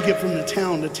that train to get from the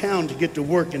town to town to get to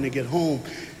work and to get home.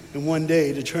 And one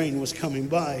day the train was coming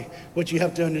by. What you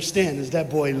have to understand is that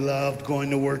boy loved going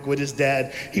to work with his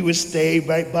dad. He would stay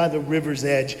right by the river's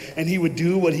edge, and he would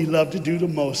do what he loved to do the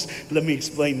most. Let me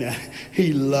explain that.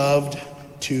 He loved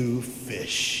to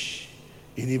fish.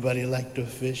 Anybody like to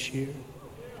fish here?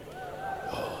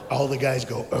 Oh, all the guys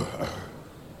go,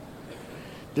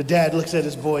 The dad looks at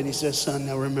his boy and he says, son,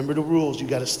 now remember the rules. You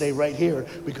got to stay right here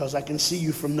because I can see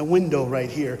you from the window right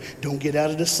here. Don't get out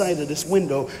of the sight of this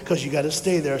window because you got to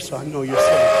stay there so I know you're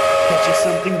safe. Catch you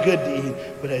something good to eat.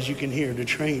 But as you can hear, the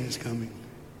train's coming.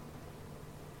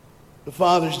 The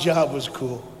father's job was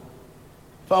cool.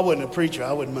 If I wasn't a preacher,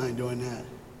 I wouldn't mind doing that.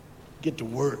 Get to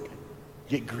work.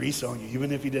 Get grease on you.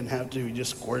 Even if you didn't have to, you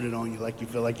just squirt it on you like you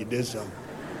feel like you did something.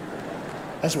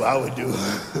 That's what I would do.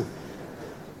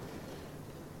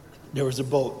 There was a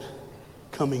boat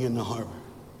coming in the harbor.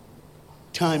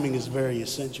 Timing is very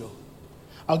essential.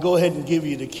 I'll go ahead and give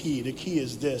you the key. The key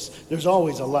is this. There's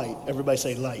always a light. Everybody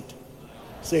say light.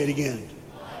 Say it again.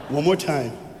 One more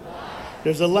time.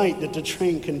 There's a light that the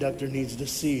train conductor needs to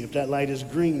see. If that light is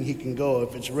green, he can go.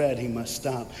 If it's red, he must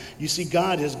stop. You see,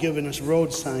 God has given us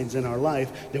road signs in our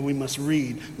life that we must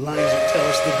read. Lines that tell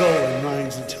us to go and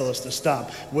lines that tell us to stop.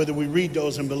 Whether we read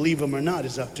those and believe them or not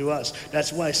is up to us.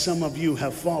 That's why some of you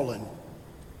have fallen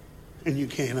and you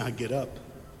cannot get up.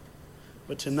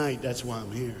 But tonight, that's why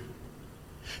I'm here.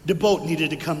 The boat needed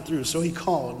to come through, so he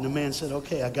called, and the man said,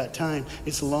 okay, I got time.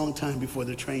 It's a long time before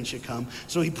the train should come.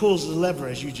 So he pulls the lever,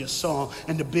 as you just saw,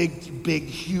 and the big,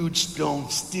 huge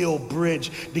steel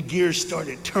bridge, the gears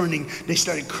started turning. They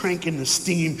started cranking the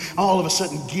steam. All of a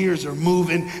sudden, gears are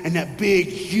moving, and that big,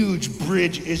 huge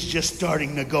bridge is just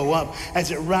starting to go up.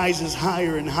 As it rises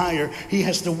higher and higher, he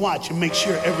has to watch and make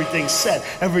sure everything's set,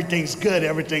 everything's good,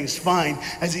 everything's fine.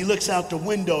 As he looks out the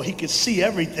window, he can see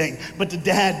everything, but the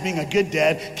dad, being a good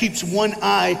dad, keeps one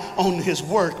eye on his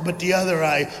work, but the other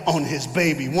eye on his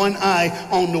baby. One eye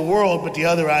on the world, but the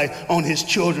other eye on his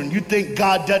children. You think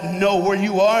God doesn't know where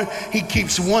you are? He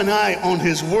keeps one eye on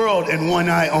his world and one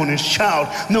eye on his child.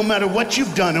 No matter what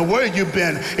you've done or where you've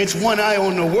been, it's one eye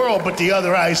on the world, but the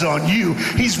other eye's on you.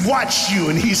 He's watched you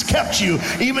and he's kept you.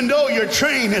 Even though your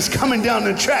train is coming down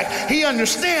the track, he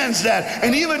understands that.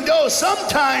 And even though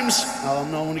sometimes, I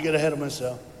don't want to get ahead of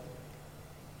myself.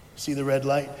 See the red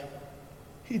light?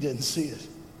 He didn't see it.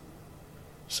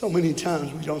 So many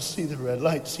times we don't see the red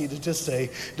light. See, to just say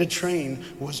the train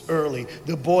was early.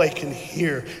 The boy can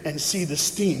hear and see the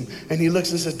steam. And he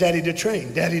looks and says, Daddy, the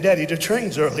train. Daddy, Daddy, the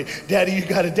train's early. Daddy, you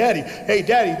got a daddy. Hey,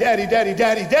 Daddy, Daddy, Daddy,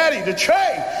 Daddy, Daddy, the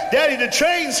train. Daddy, the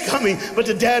train's coming. But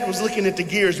the dad was looking at the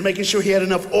gears, making sure he had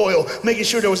enough oil, making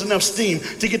sure there was enough steam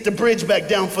to get the bridge back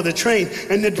down for the train.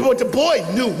 And the boy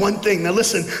knew one thing. Now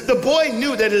listen, the boy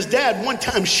knew that his dad one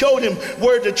time showed him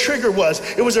where the trigger was.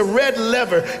 It was a red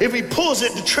lever. If he pulls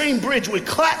it, the train bridge would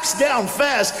collapse down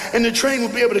fast and the train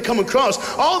would be able to come across.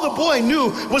 All the boy knew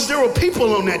was there were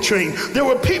people on that train. There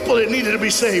were people that needed to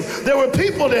be saved. There were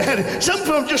people that had, some of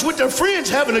them just with their friends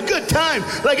having a good time,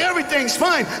 like everything's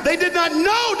fine. They did not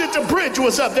know that the bridge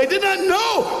was up. They did not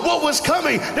know what was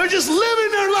coming. They're just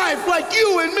living their life like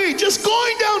you and me, just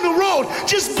going down the road,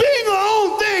 just being our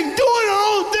own thing, doing our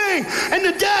own thing. And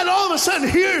the dad all of a sudden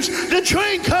hears the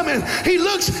train coming. He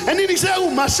looks and then he said,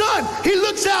 oh, my son. He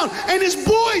looks out and his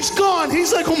boy's gone.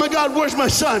 He's like, oh my God, where's my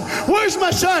son? Where's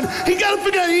my son? He got to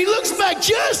figure out. He looks back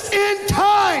just in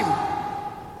time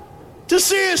to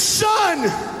see his son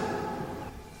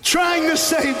trying to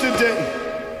save the day.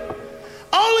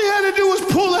 All he had to do was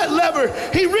pull that lever.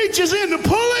 He reaches in to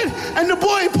pull it, and the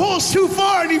boy pulls too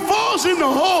far, and he falls in the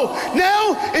hole.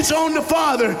 Now it's on the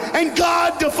father, and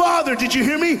God the Father, did you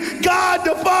hear me? God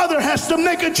the Father has to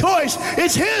make a choice.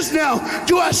 It's his now.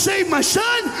 Do I save my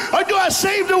son, or do I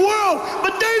save the world?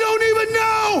 But they don't even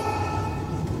know.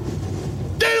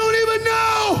 They don't even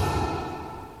know.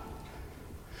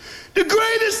 The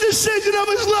greatest decision of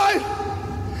his life,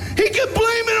 he could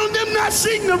blame it on them not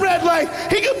seeing the red light.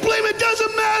 He could blame it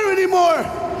doesn't matter anymore.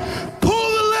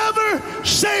 Pull the lever,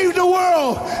 save the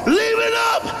world. Leave it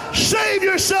up, save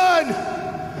your son.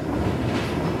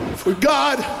 For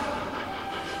God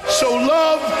so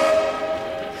loved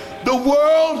the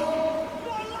world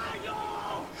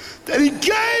that he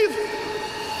gave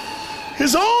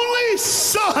his only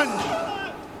son.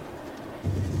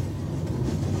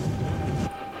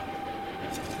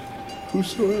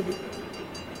 Whosoever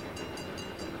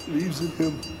believes in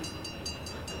him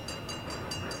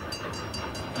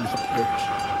will not perish.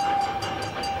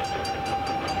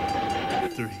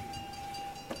 3,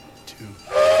 2,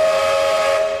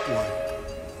 1.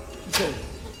 Okay.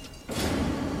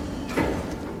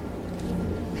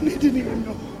 And they didn't even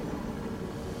know.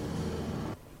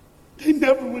 They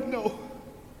never would know.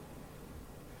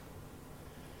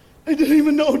 They didn't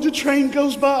even know the train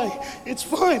goes by. It's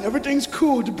fine. Everything's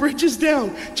cool. The bridge is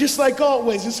down. Just like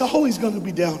always. It's always going to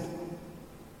be down.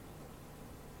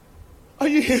 Are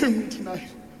you hearing me tonight?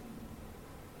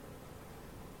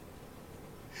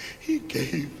 He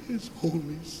gave his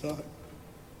only son.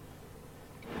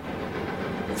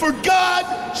 For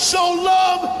God so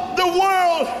loved the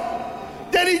world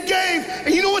that he gave.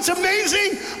 And you know what's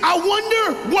amazing? I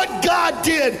wonder what God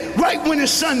did right when his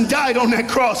son died on that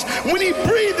cross. When he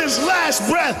breathed his last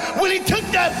breath, when he took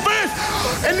that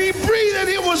breath and he breathed and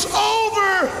it was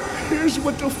over. Here's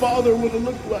what the Father would have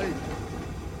looked like.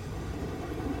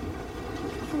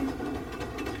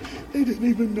 They didn't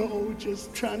even know,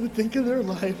 just trying to think of their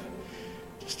life,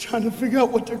 just trying to figure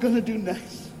out what they're going to do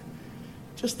next.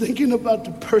 Just thinking about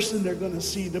the person they're going to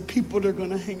see, the people they're going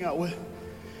to hang out with.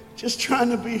 Just trying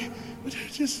to be,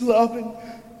 just loving,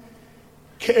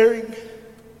 caring.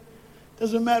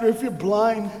 Doesn't matter if you're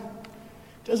blind.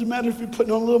 Doesn't matter if you're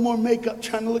putting on a little more makeup,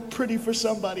 trying to look pretty for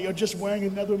somebody, or just wearing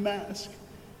another mask.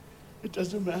 It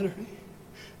doesn't matter.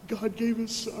 God gave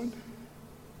his son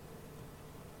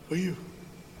for you.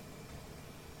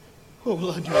 What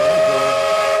will I do when I grow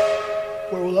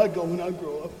up? Where will I go when I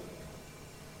grow up?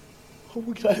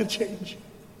 What can I change?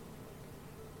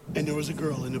 And there was a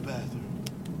girl in the bathroom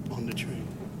on the train,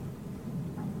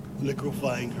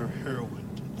 liquefying her heroin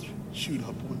to shoot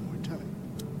up one more time.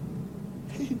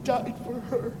 He died for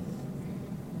her.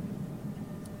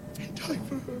 He died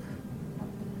for her.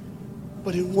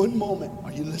 But in one moment,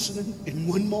 are you listening? In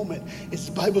one moment, it's,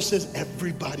 the Bible says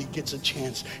everybody gets a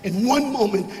chance. In one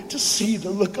moment to see the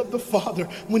look of the Father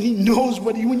when he knows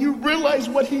when you realize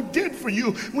what he did for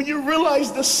you, when you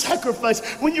realize the sacrifice,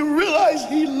 when you realize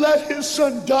he let his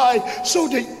son die so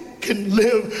that you can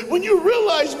live, when you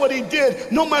realize what he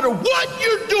did, no matter what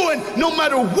you're doing, no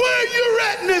matter where you're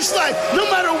at in this life, no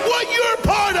matter what you're a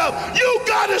part of, you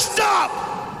gotta stop.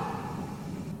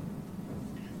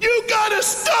 You gotta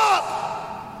stop.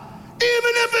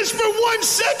 Even if it's for 1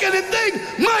 second, and think,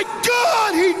 my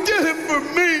God, he did it for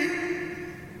me.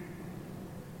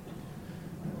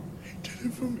 He did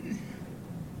it for me.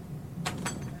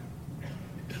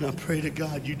 And I pray to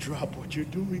God you drop what you're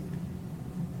doing.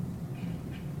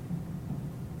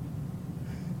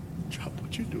 Drop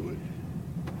what you're doing.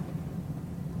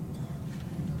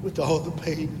 with all the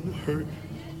pain and the hurt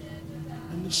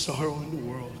and the sorrow in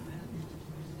the world.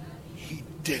 He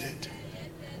did it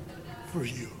for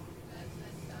you.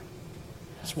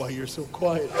 That's why you're so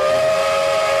quiet.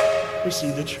 You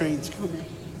see, the train's coming.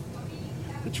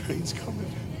 The train's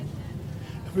coming.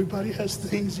 Everybody has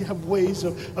things. You have ways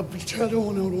of I don't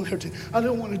want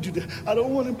to do that. I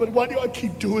don't want to, but why do I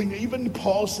keep doing it? Even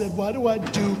Paul said, why do I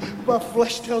do? My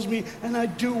flesh tells me, and I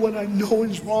do what I know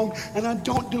is wrong, and I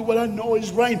don't do what I know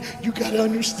is right. You got to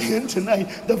understand tonight,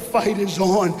 the fight is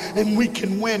on, and we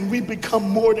can win. We become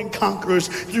more than conquerors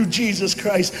through Jesus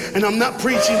Christ. And I'm not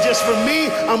preaching just for me.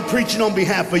 I'm preaching on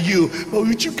behalf of you. But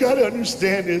what you got to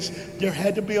understand is there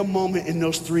had to be a moment in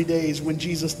those 3 days when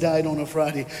Jesus died on a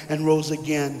Friday and rose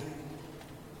again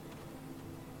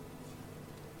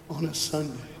on a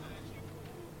Sunday.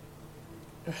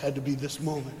 There had to be this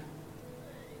moment.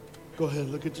 Go ahead,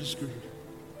 look at the screen.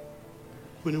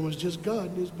 When it was just God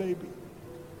and his baby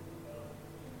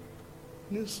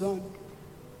and his son.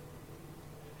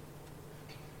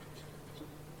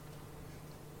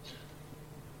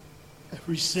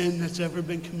 Every sin that's ever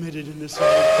been committed in this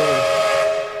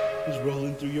earth is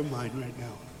rolling through your mind right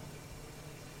now.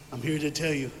 I'm here to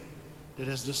tell you that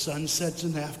as the sun sets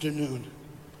in the afternoon,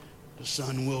 the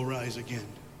sun will rise again.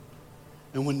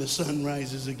 And when the sun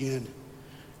rises again,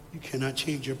 you cannot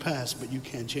change your past, but you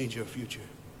can change your future.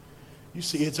 You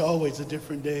see, it's always a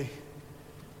different day.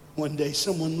 One day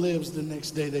someone lives, the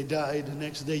next day they die, the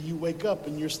next day you wake up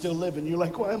and you're still living. You're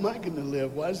like, why am I going to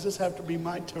live? Why does this have to be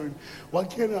my turn? Why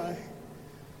can't I?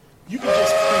 You can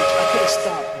just preach. I could have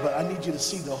stopped, but I need you to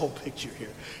see the whole picture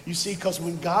here. You see, because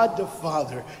when God the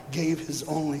Father gave his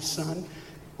only son,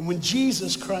 when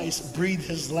Jesus Christ breathed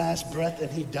his last breath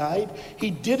and he died, he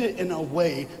did it in a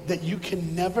way that you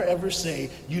can never ever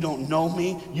say, you don't know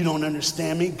me, you don't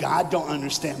understand me, God don't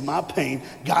understand my pain,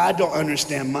 God don't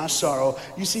understand my sorrow.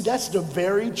 You see, that's the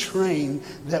very train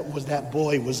that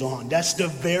boy was on. That's the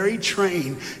very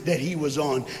train that he was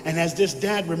on. And as this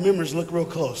dad remembers, look real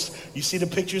close. You see the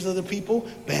pictures of the people?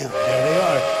 Bam, there they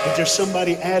are. But there's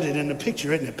somebody added in the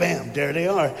picture, isn't it? Bam, there they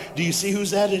are. Do you see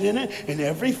who's added in it? In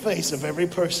every face of every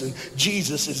person,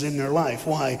 Jesus is in their life.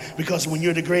 Why? Because when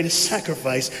you're the greatest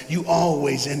sacrifice, you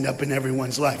always end up in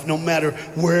everyone's life. No matter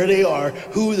where they are,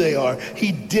 who they are,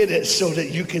 he did it so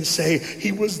that you can say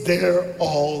he was there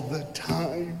all the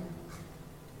time,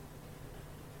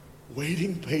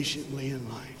 waiting patiently in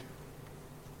line.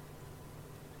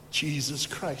 Jesus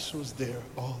Christ was there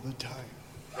all the time.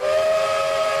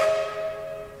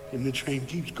 And the train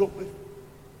keeps going.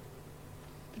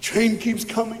 The train keeps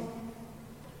coming.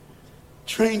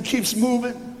 Train keeps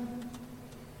moving.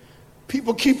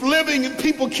 People keep living and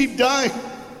people keep dying.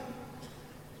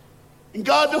 And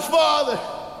God the Father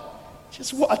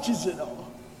just watches it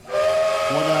all.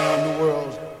 One eye on the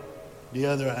world, the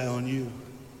other eye on you.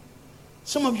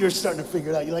 Some of you are starting to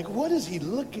figure it out. You're like, what is he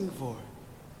looking for?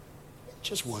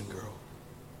 Just one girl.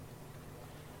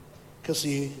 Because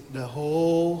see, the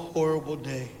whole horrible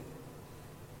day,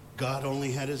 God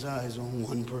only had his eyes on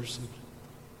one person.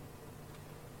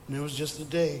 And it was just a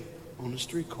day on the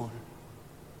street corner.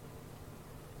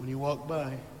 When he walked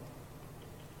by,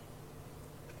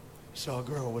 he saw a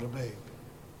girl with a babe.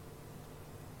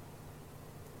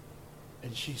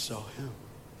 And she saw him.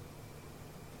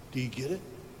 Do you get it?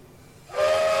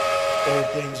 Old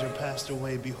things are passed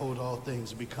away. Behold, all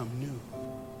things become new.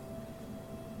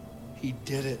 He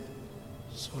did it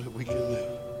so that we can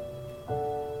live.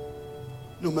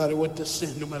 No matter what the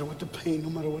sin, no matter what the pain, no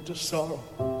matter what the sorrow,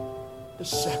 the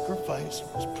sacrifice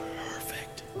was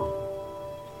perfect.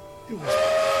 It was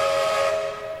perfect.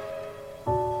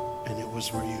 And it was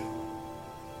for you.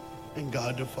 And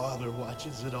God the Father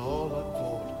watches it all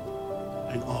unfold.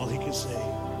 And all he can say is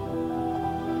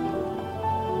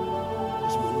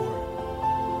one word.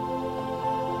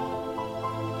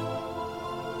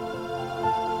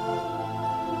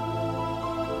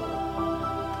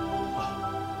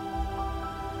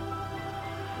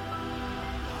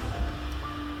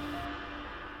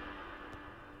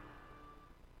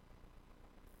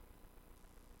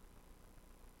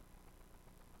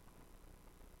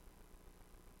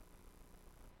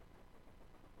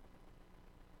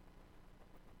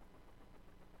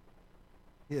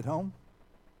 Hit home.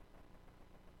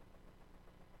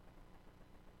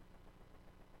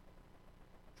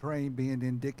 Train being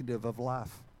indicative of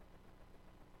life.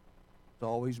 It's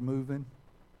always moving.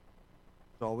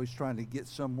 It's always trying to get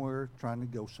somewhere, trying to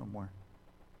go somewhere.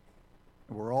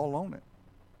 And we're all on it.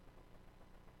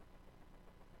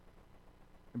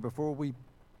 And before we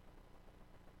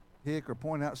pick or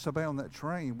point out somebody on that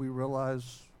train, we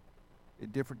realize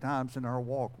at different times in our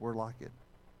walk, we're like it.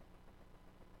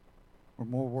 We're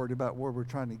more worried about where we're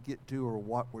trying to get to or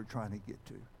what we're trying to get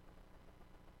to.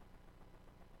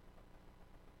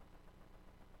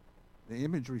 The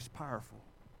imagery is powerful.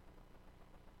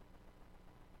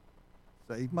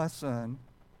 Save my son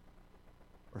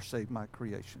or save my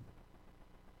creation.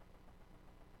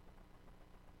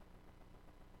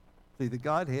 See, the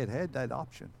Godhead had that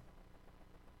option.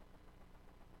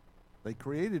 They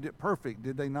created it perfect,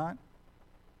 did they not?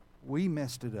 We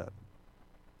messed it up.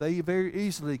 They very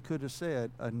easily could have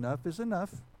said, enough is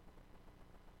enough.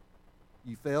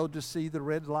 You failed to see the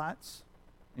red lights,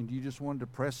 and you just wanted to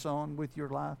press on with your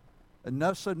life.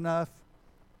 Enough's enough.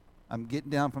 I'm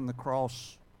getting down from the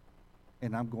cross,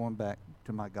 and I'm going back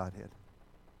to my Godhead.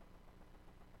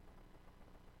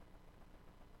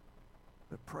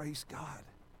 But praise God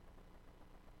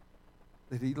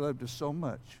that he loved us so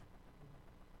much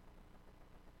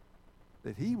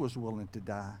that he was willing to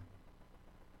die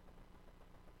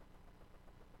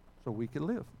so we could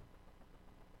live.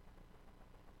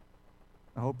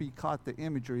 I hope he caught the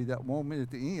imagery. That woman at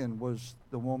the end was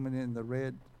the woman in the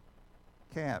red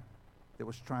cap that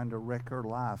was trying to wreck her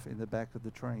life in the back of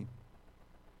the train.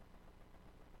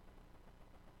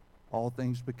 All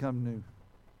things become new.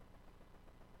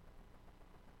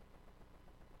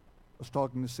 I was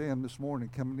talking to Sam this morning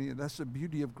coming in. That's the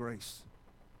beauty of grace.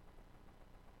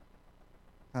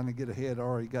 Kind of get ahead. I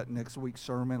already got next week's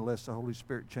sermon unless the Holy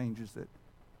Spirit changes it.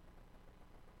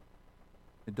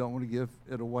 I don't want to give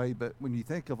it away, but when you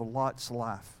think of Lot's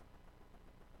life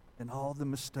and all the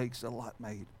mistakes that Lot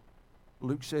made,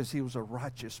 Luke says he was a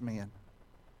righteous man,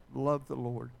 loved the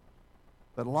Lord,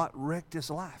 but Lot wrecked his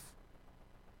life.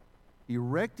 He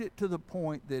wrecked it to the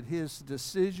point that his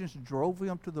decisions drove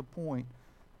him to the point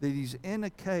that he's in a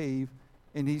cave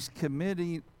and he's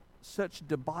committing such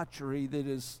debauchery that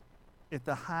is at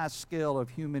the highest scale of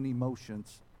human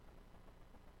emotions,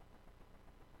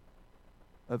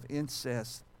 of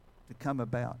incest to come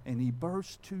about. And he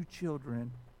births 2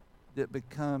 children that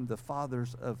become the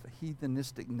fathers of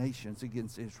heathenistic nations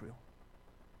against Israel.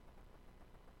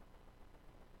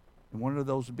 And one of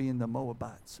those being the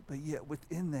Moabites. But yet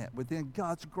within that, within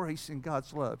God's grace and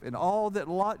God's love, and all that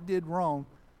Lot did wrong,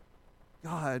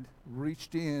 God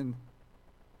reached in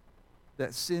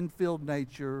that sin-filled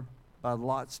nature by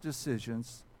Lot's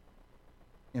decisions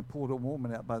and pulled a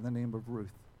woman out by the name of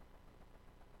Ruth,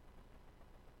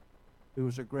 who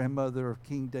was a grandmother of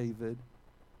King David,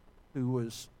 who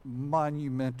was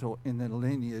monumental in the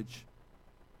lineage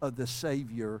of the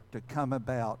Savior to come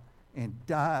about and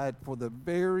died for the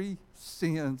very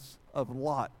sins of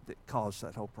Lot that caused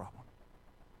that whole problem.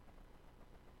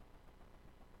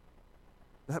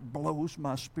 That blows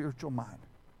my spiritual mind.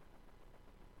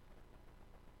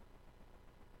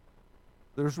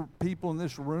 There's people in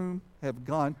this room have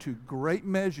gone to great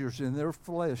measures in their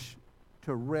flesh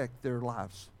to wreck their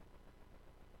lives.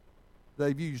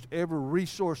 They've used every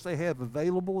resource they have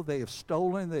available. They have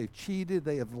stolen, they've cheated,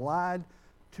 they have lied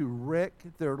to wreck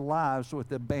their lives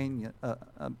with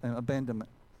abandonment.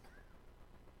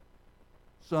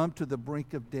 Some to the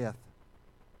brink of death.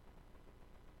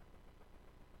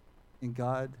 And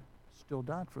God still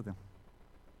died for them.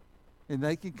 And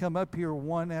they can come up here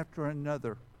one after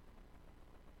another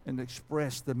and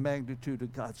express the magnitude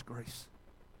of God's grace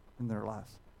in their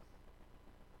lives.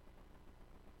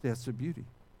 That's the beauty.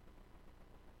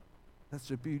 That's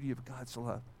the beauty of God's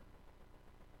love.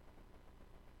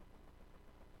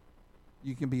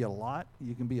 You can be a Lot,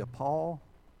 you can be a Paul,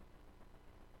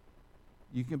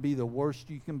 you can be the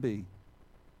worst you can be.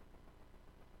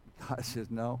 God says,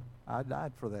 no, I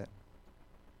died for that.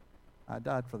 I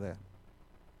died for that.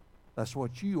 That's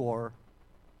what you are.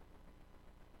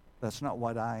 That's not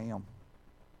what I am.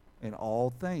 And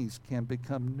all things can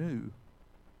become new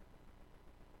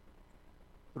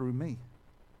through me.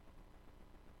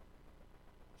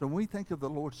 So when we think of the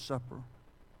Lord's Supper,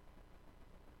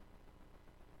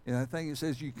 and I think it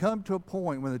says you come to a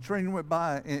point when the train went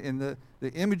by and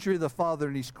the imagery of the Father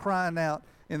and he's crying out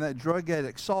and that drug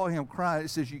addict saw him crying. It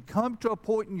says you come to a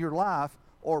point in your life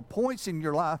or points in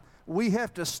your life, we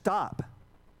have to stop.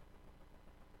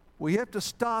 We have to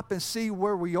stop and see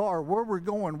where we are, where we're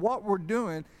going, what we're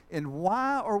doing, and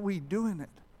why are we doing it?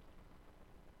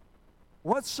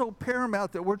 What's so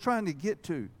paramount that we're trying to get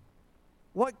to?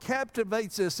 What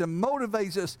captivates us and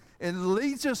motivates us and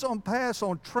leads us on paths,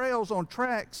 on trails, on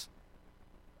tracks?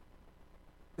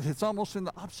 It's almost in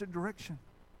the opposite direction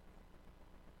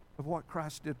of what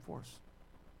Christ did for us.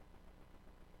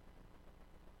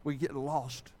 We get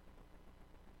lost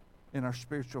in our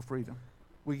spiritual freedom.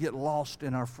 We get lost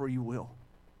in our free will.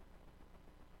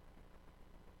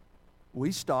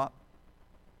 We stop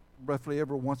roughly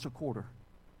every once a quarter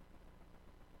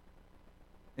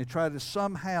and try to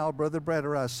somehow, Brother Brad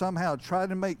or I, somehow try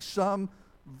to make some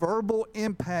verbal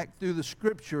impact through the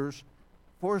scriptures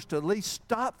for us to at least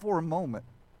stop for a moment,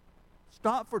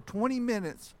 stop for 20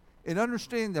 minutes and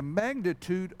understand the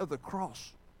magnitude of the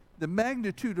cross, the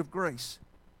magnitude of grace.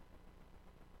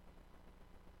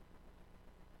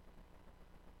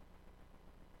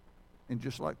 And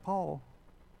just like Paul,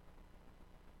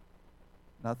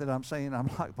 not that I'm saying I'm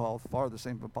like Paul, far the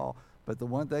same from Paul, but the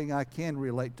one thing I can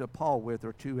relate to Paul with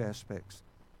are two aspects.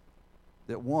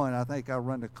 That one, I think I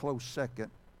run a close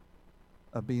second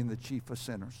of being the chief of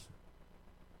sinners.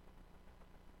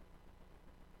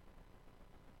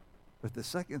 But the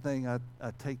second thing I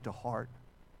take to heart,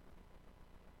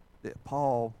 that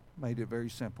Paul made it very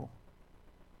simple.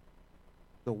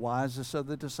 The wisest of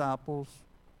the disciples,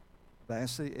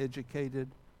 vastly educated,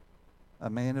 a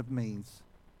man of means.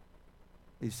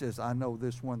 He says, I know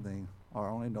this one thing, or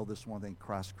I only know this one thing,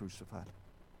 Christ crucified.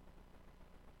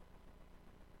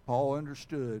 Paul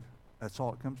understood that's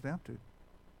all it comes down to.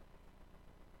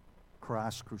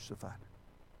 Christ crucified.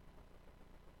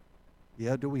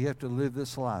 Yeah, do we have to live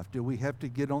this life? Do we have to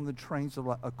get on the trains of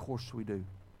life? Of course we do.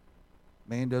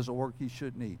 Man doesn't work he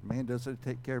shouldn't eat. Man doesn't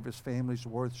take care of his family's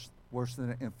worse than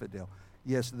an infidel.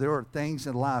 Yes, there are things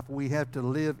in life we have to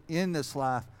live in this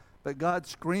life, but God's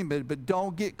screaming, but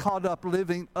don't get caught up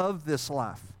living of this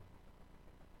life.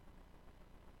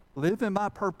 Live in my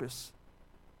purpose.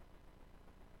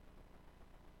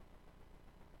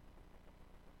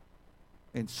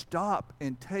 And stop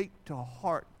and take to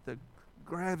heart the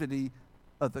gravity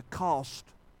of the cost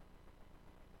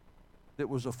that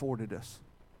was afforded us.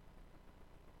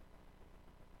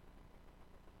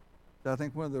 I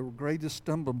think one of the greatest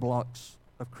stumbling blocks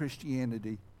of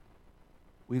Christianity,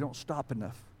 we don't stop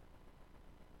enough.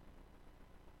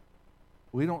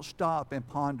 We don't stop and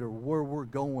ponder where we're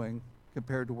going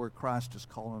compared to where Christ is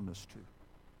calling us to.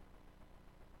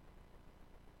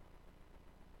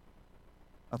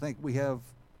 I think we have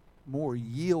more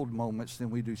yield moments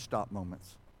than we do stop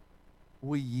moments.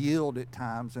 We yield at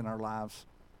times in our lives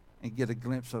and get a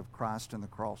glimpse of Christ and the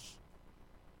cross.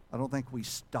 I don't think we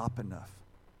stop enough.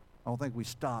 I don't think we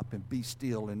stop and be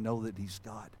still and know that He's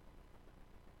God.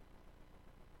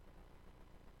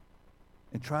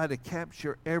 And try to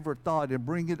capture every thought and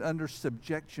bring it under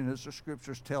subjection, as the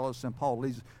scriptures tell us, and Paul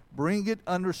leads us. Bring it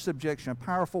under subjection, a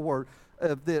powerful word,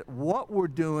 of that what we're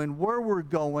doing, where we're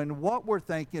going, what we're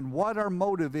thinking, what our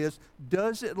motive is,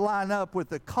 does it line up with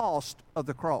the cost of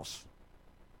the cross?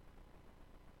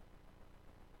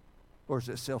 Or is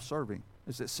it self-serving?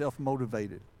 Is it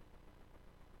self-motivated?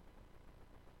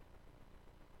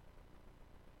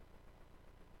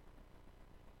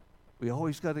 We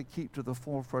always got to keep to the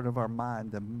forefront of our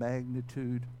mind the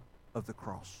magnitude of the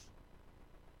cross.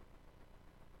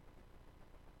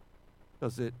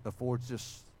 Because it affords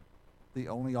us the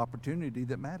only opportunity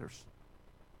that matters.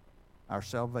 Our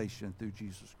salvation through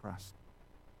Jesus Christ.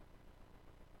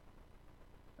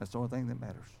 That's the only thing that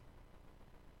matters.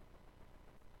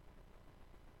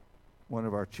 One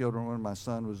of our children, when my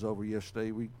son was over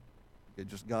yesterday, we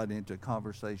just got into a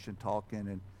conversation, talking,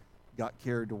 and got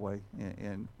carried away.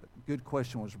 And a good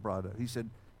question was brought up. He said,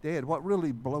 Dad, what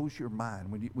really blows your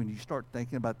mind when you start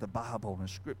thinking about the Bible and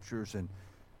scriptures and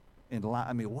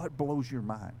I mean, what blows your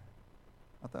mind?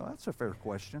 I thought, that's a fair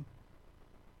question.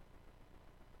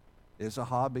 It's a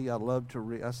hobby. I love to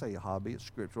read. I say a hobby, it's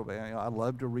scriptural, but I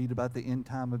love to read about the end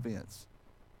time events.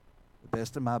 The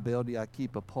best of my ability, I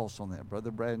keep a pulse on that.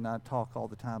 Brother Brad and I talk all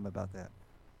the time about that.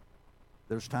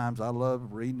 There's times I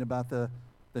love reading about the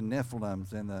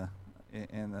Nephilims and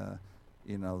the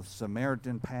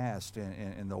Samaritan past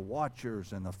and the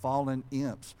Watchers and the fallen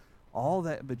imps, all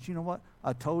that. But you know what?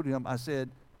 I told him, I said,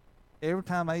 every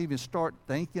time I even start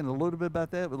thinking a little bit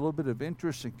about that with a little bit of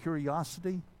interest and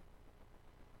curiosity,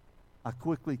 I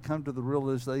quickly come to the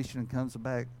realization and comes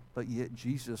back, but yet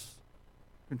Jesus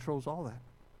controls all that.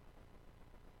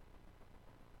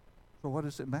 So what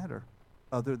does it matter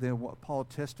other than what Paul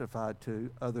testified to,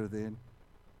 other than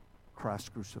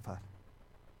Christ crucified?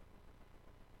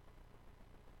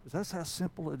 Because that's how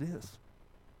simple it is.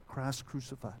 Christ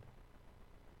crucified.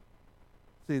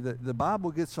 See, the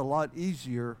Bible gets a lot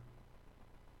easier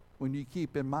when you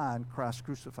keep in mind Christ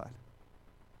crucified.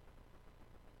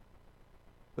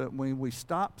 But when we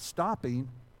stop stopping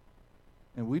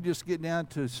and we just get down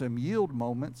to some yield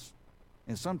moments,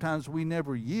 and sometimes we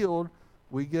never yield,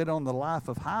 we get on the life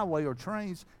of highway or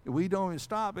trains, and we don't even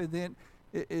stop, and then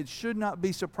it should not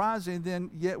be surprising,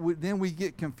 then we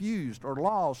get confused or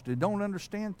lost and don't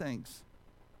understand things.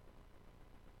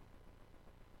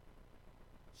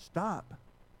 Stop.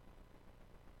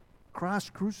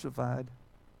 Christ crucified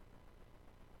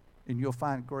And you'll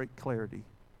find great clarity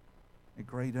and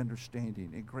great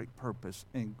understanding and great purpose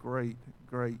and great,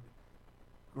 great,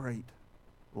 great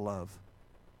love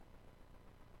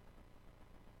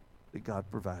that God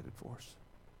provided for us.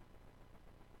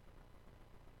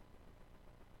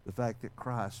 The fact that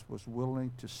Christ was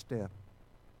willing to step,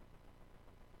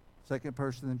 second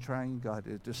person in triune God,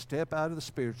 is to step out of the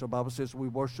spirit. So the Bible says we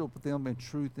worship them in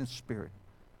truth and spirit.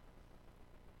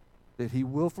 That he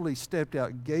willfully stepped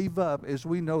out, gave up, as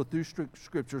we know through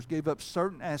scriptures, gave up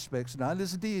certain aspects, not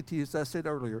his deity, as I said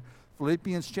earlier.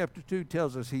 Philippians chapter 2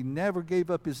 tells us he never gave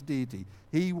up his deity.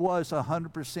 He was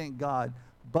 100% God,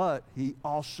 but he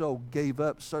also gave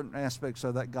up certain aspects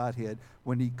of that Godhead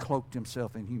when he cloaked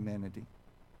himself in humanity.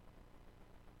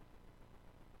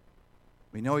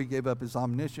 We know he gave up his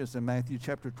omniscience in Matthew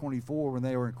chapter 24 when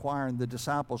they were inquiring the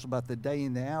disciples about the day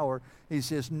and the hour. He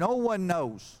says, no one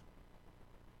knows,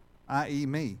 i.e.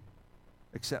 me,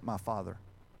 except my Father.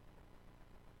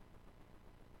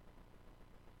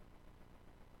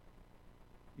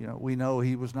 You know, we know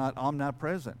he was not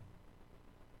omnipresent.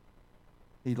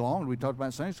 He longed, we talked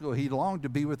about Sunday school, he longed to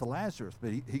be with Lazarus,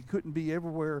 but he couldn't be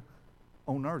everywhere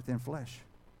on earth in flesh.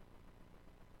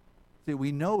 See,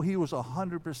 we know he was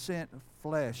 100%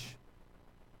 flesh,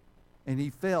 and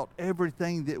he felt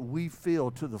everything that we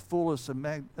feel to the fullest of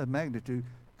magnitude,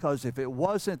 because if it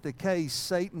wasn't the case,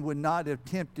 Satan would not have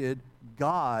tempted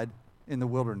God in the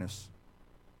wilderness.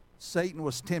 Satan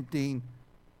was tempting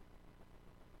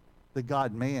the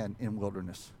God-man in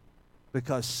wilderness,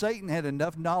 because Satan had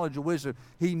enough knowledge and wisdom.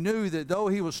 He knew that though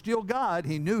he was still God,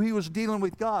 he knew he was dealing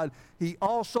with God. He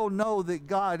also knew that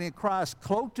God in Christ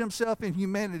cloaked himself in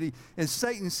humanity. And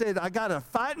Satan said, I got a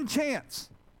fighting chance.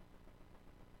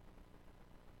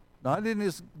 Not in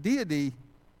his deity,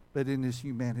 but in his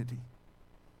humanity.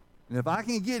 And if I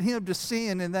can get him to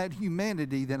sin in that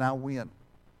humanity, then I win.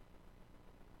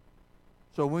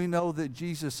 So we know that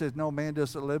Jesus said, no man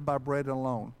doesn't live by bread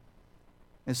alone.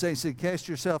 And Satan said, cast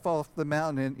yourself off the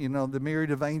mountain, and, you know, the myriad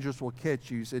of angels will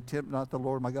catch you. He said, tempt not the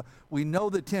Lord my God. We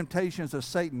know the temptations of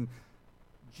Satan.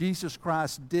 Jesus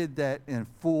Christ did that in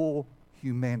full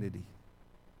humanity,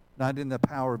 not in the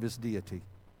power of his deity.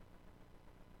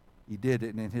 He did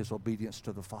it in his obedience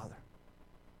to the Father.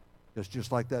 Because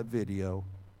just like that video,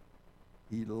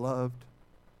 he loved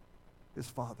his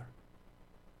Father.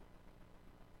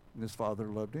 And his Father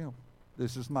loved him.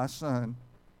 This is my Son,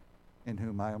 in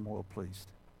whom I am well pleased.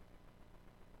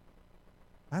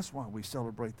 That's why we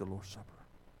celebrate the Lord's Supper.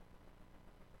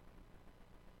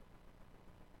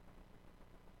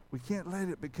 We can't let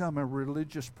it become a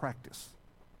religious practice.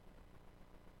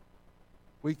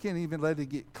 We can't even let it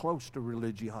get close to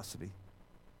religiosity.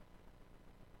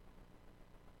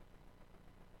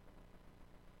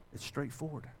 It's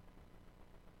straightforward.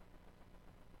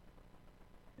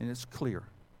 And it's clear.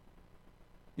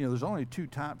 You know, there's only two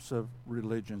types of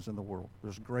religions in the world.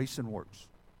 There's grace and works.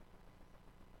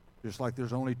 Just like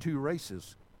there's only two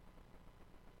races,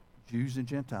 Jews and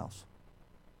Gentiles.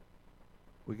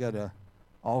 We got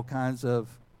all kinds of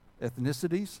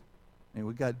ethnicities, and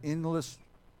we got endless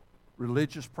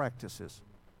religious practices.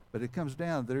 But it comes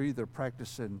down, they're either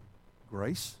practicing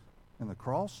grace and the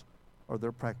cross, or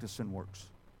they're practicing works.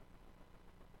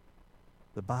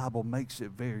 The Bible makes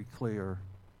it very clear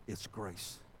it's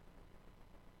grace.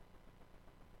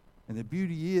 And the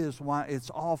beauty is why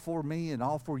it's all for me and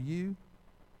all for you.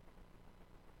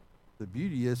 The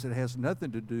beauty is it has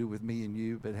nothing to do with me and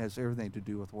you, but it has everything to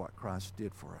do with what Christ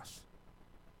did for us.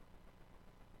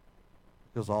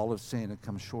 Because all have sinned and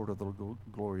come short of the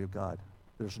glory of God.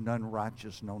 There's none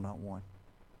righteous, no, not one.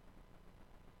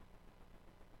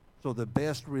 So the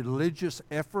best religious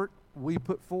effort we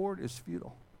put forward is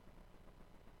futile.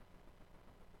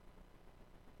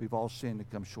 We've all sinned and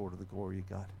come short of the glory of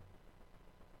God.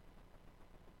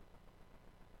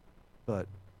 But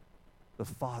the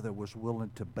Father was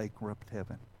willing to bankrupt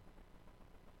heaven.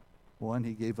 One,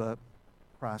 he gave up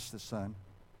Christ the Son.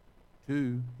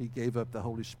 Two, he gave up the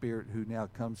Holy Spirit who now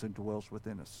comes and dwells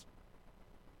within us.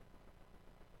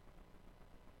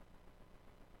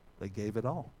 They gave it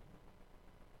all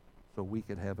so we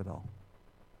could have it all.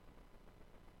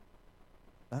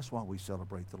 That's why we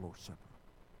celebrate the Lord's Supper.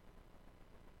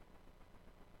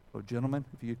 So gentlemen,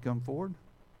 if you'd come forward,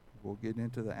 we'll get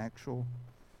into the actual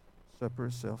supper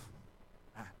itself.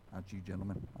 Not you,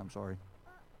 gentlemen. I'm sorry.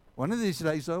 One of these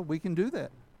days, though, we can do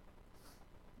that.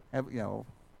 Have, you know,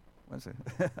 what's it?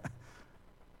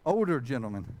 Older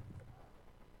gentlemen.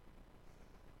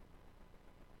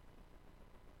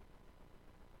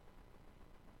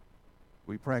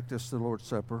 We practice the Lord's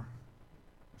Supper.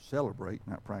 Celebrate,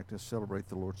 not practice, celebrate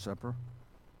the Lord's Supper.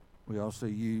 We also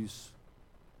use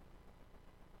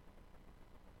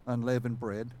unleavened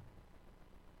bread.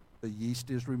 The yeast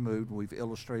is removed. We've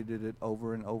illustrated it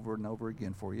over and over and over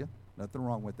again for you. Nothing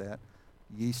wrong with that.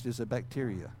 Yeast is a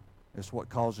bacteria. It's what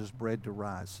causes bread to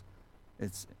rise.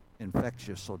 It's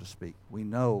infectious, so to speak. We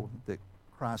know that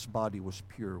Christ's body was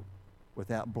pure,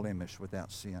 without blemish,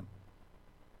 without sin.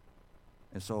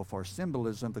 And so for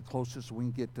symbolism, the closest we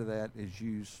can get to that is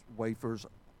use wafers,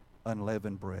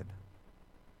 unleavened bread.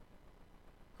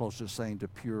 Closest saying to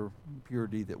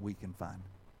purity that we can find.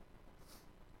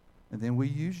 And then we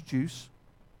use juice,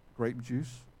 grape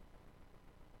juice.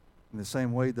 In the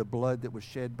same way, the blood that was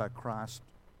shed by Christ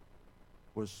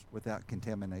was without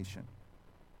contamination.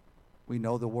 We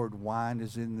know the word wine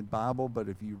is in the Bible, but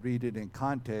if you read it in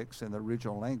context in the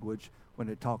original language, when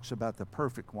it talks about the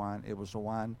perfect wine, it was a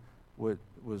wine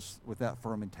was without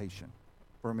fermentation.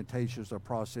 Fermentation is a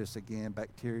process, again,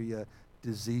 bacteria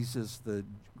diseases the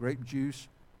grape juice,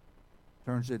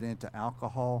 turns it into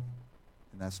alcohol,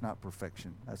 and that's not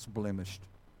perfection. That's blemished.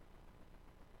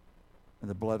 And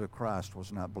the blood of Christ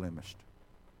was not blemished.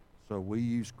 So we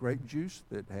use grape juice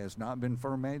that has not been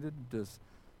fermented.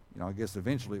 I guess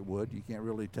eventually it would. You can't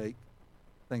really take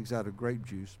things out of grape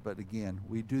juice. But again,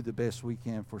 we do the best we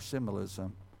can for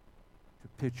symbolism to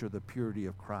picture the purity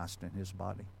of Christ and his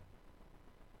body.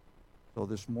 So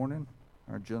this morning,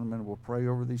 our gentlemen will pray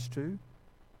over these two.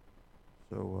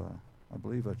 So I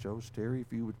believe I chose Terry.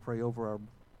 If you would pray over our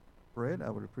bread, I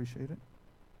would appreciate it.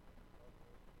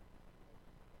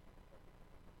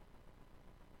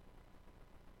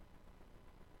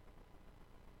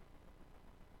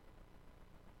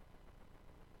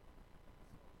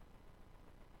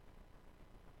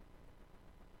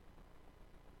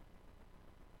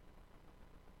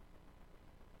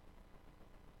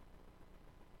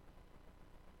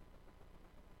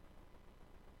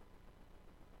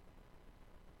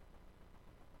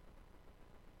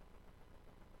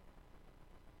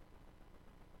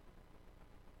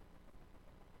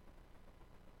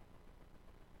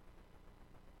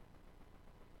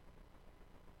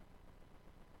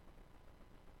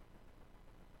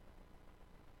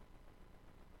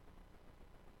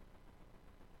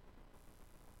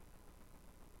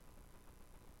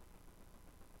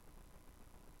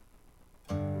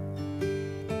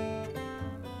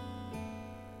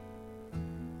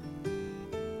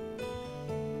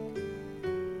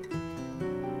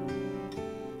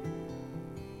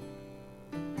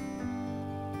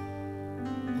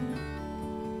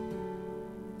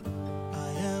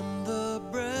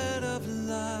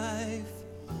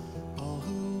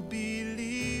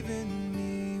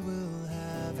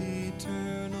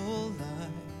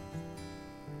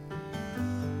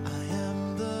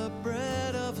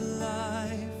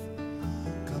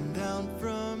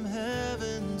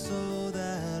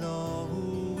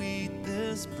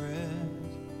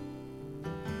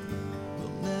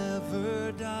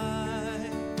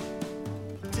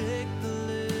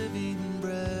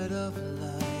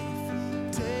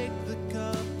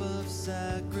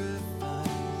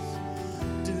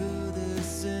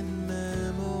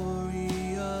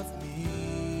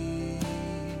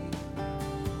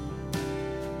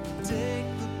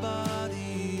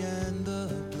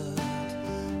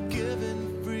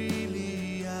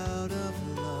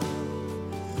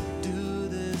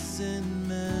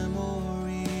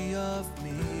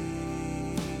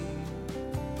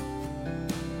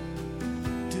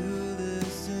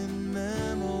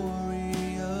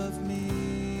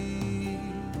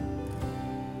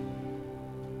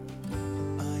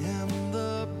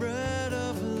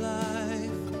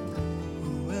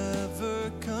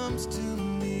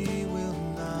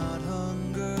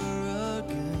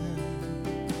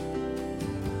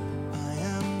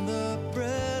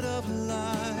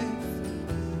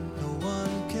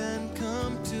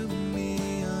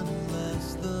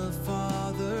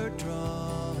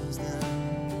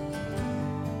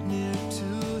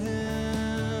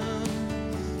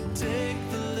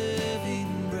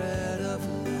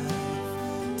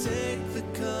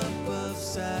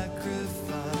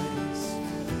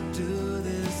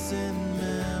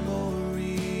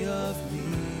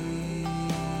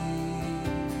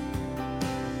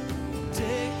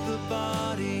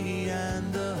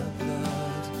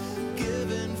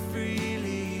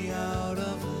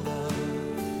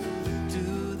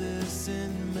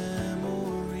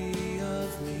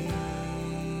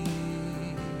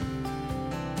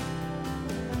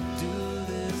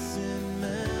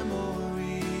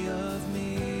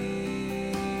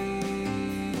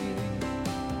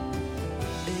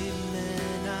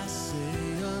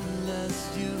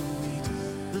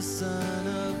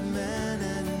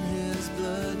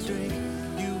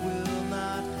 You will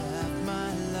not have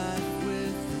my life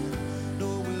within,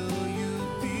 nor will you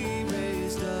be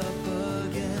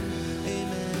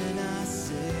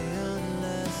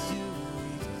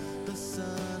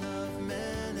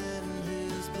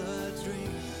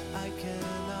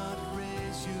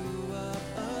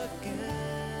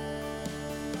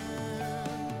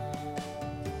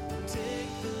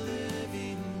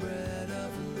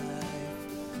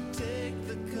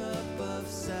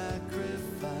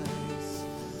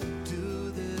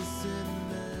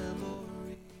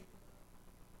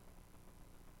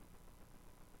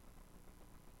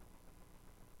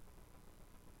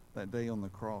that day on the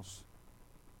cross.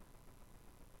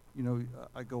 You know,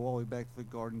 I go all the way back to the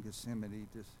Garden of Gethsemane,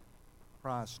 just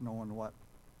Christ knowing what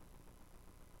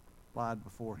lied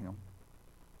before him.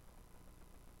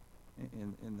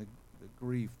 And the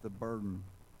grief, the burden,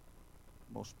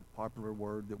 most popular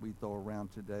word that we throw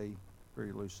around today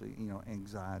very loosely, you know,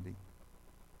 anxiety.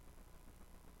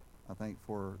 I think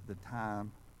for the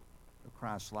time of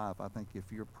Christ's life, I think if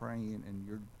you're praying and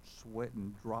you're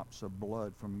sweating drops of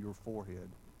blood from your forehead,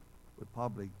 would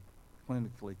probably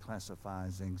clinically classify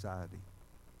as anxiety.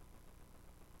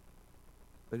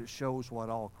 But it shows what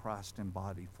all Christ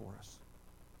embodied for us.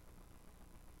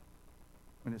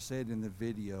 When it said in the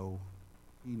video,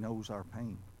 he knows our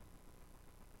pain.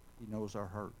 He knows our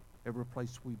hurt. Every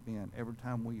place we've been, every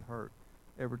time we hurt,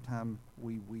 every time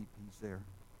we weep, he's there.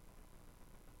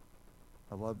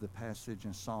 I love the passage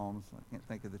in Psalms. I can't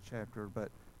think of the chapter, but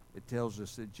it tells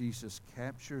us that Jesus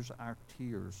captures our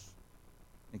tears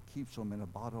and keeps them in a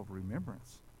bottle of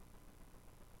remembrance.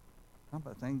 How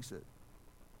about things that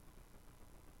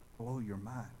blow your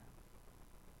mind?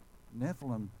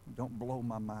 Nephilim don't blow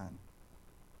my mind.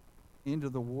 End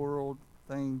of the world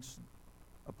things,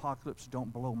 apocalypse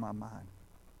don't blow my mind.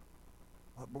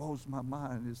 What blows my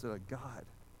mind is that a God,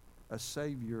 a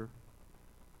Savior,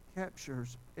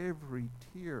 captures every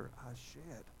tear I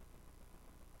shed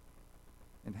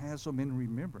and has them in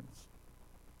remembrance.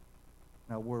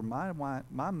 Now, where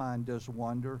my mind does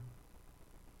wander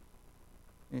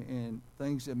and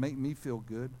things that make me feel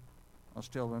good, I was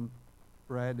telling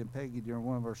Brad and Peggy during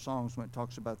one of our songs when it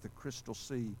talks about the crystal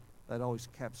sea, that always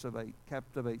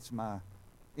captivates my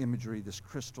imagery, this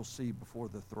crystal sea before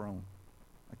the throne.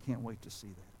 I can't wait to see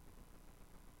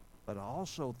that. But I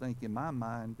also think in my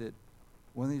mind that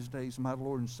one of these days my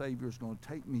Lord and Savior is going to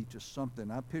take me to something.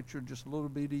 I picture just little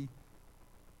bitty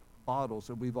bottles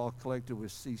that we've all collected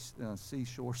with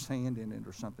seashore sand in it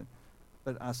or something.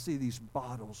 But I see these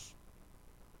bottles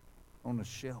on a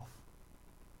shelf.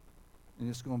 And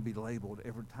it's going to be labeled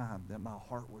every time that my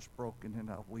heart was broken and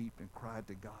I wept and cried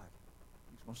to God.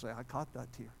 He's going to say, I caught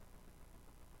that tear.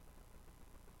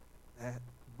 That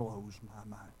blows my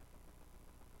mind.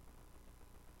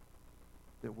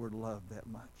 That we're loved that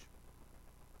much.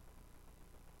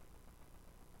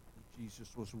 That Jesus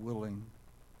was willing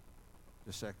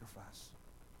to sacrifice,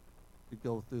 to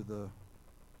go through the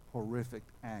horrific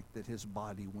act that his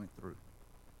body went through,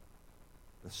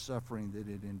 the suffering that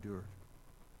it endured.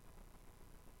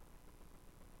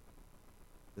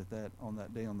 That on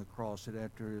that day on the cross, that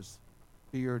after his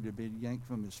beard had been yanked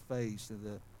from his face,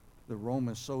 that the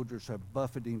Roman soldiers had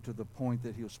buffeted him to the point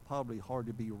that he was probably hard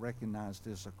to be recognized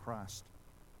as a Christ.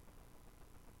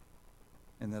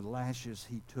 And the lashes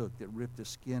he took that ripped the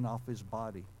skin off his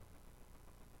body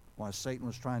while Satan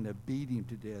was trying to beat him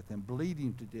to death and bleed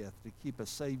him to death to keep a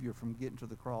Savior from getting to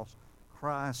the cross.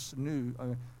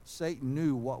 Satan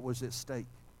knew what was at stake.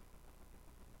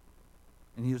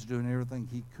 And he was doing everything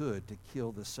he could to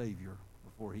kill the Savior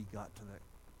before he got to that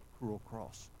cruel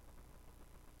cross.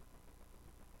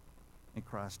 And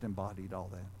Christ embodied all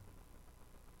that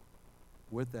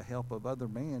with the help of other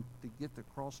men to get the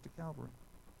cross to Calvary.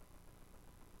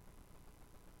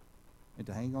 And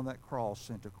to hang on that cross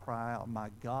and to cry out, my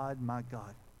God,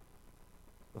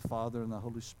 the Father and the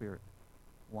Holy Spirit,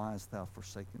 why hast thou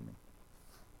forsaken me?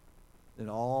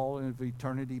 That all of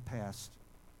eternity past,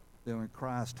 that when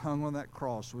Christ hung on that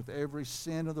cross with every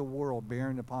sin of the world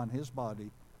bearing upon his body,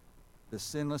 the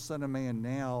sinless Son of Man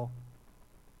now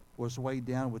was weighed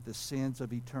down with the sins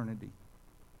of eternity.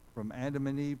 From Adam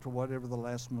and Eve to whatever the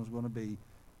last one was going to be,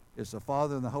 as the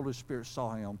Father and the Holy Spirit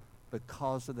saw him,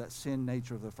 because of that sin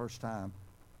nature of the first time,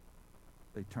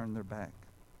 they turned their back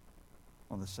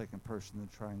on the second person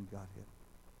of the triune Godhead.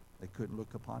 They couldn't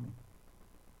look upon him.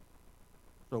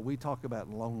 So we talk about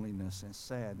loneliness and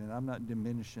sad, and I'm not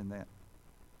diminishing that.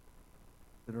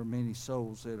 There are many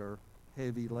souls that are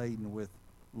heavy laden with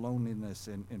loneliness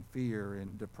and fear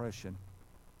and depression.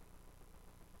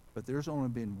 But there's only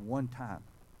been one time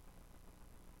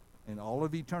in all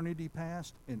of eternity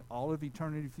past, in all of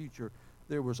eternity future,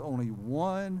 there was only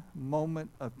one moment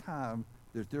of time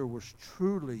that there was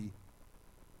truly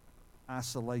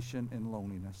isolation and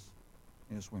loneliness,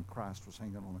 and it's when Christ was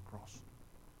hanging on the cross.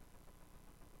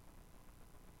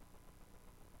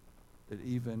 That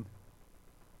even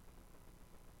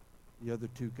the other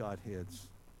two Godheads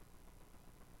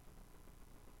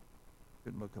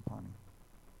couldn't look upon him.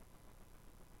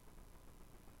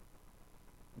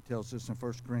 It tells us in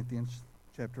 1 Corinthians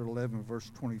chapter 11,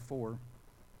 verse 24, it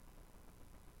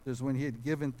says, when he had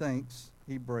given thanks,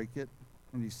 he brake it,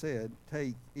 and he said,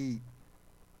 take, eat,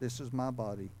 this is my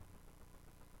body,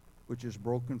 which is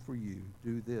broken for you.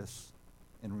 Do this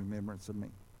in remembrance of me.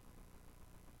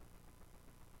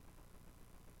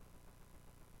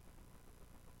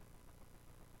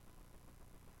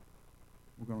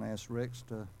 We're going to ask Rex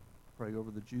to pray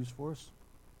over the juice for us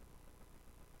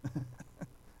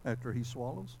after he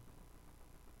swallows.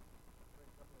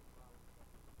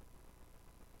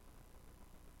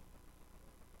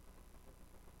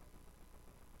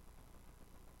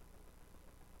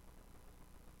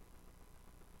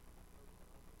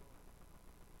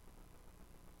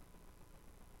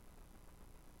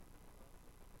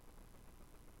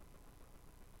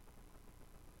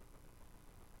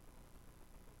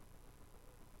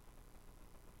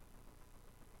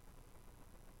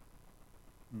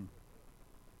 Hmm.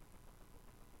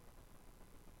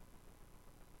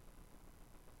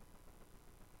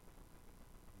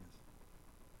 Yes.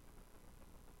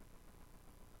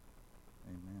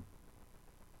 Amen.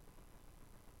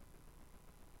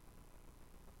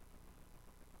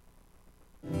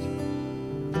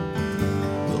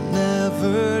 Will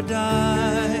never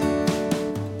die.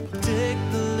 Take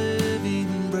the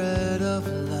living bread of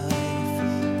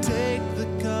life. Take the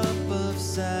cup of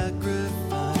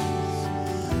sacrifice.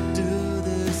 Do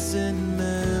this in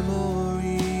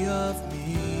memory of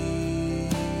me.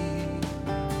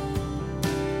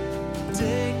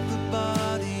 Take the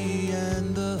body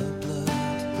and the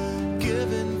blood,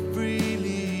 given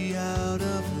freely out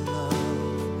of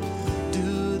love.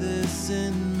 Do this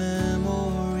in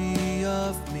memory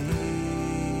of me.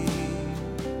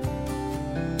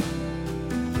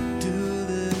 Do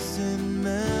this in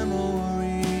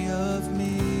memory of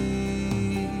me.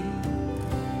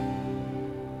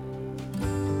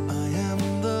 I am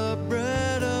the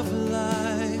bread of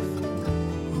life.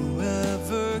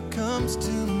 Whoever comes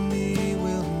to me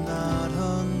will not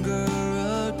hunger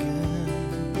again.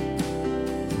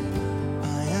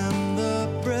 I am the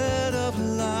bread of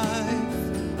life.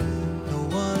 No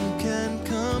one can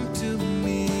come to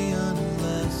me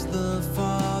unless the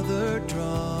Father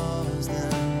draws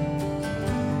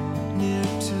them near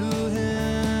to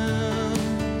Him.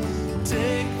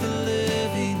 Take the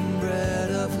living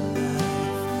bread of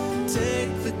life.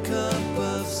 Take the cup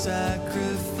of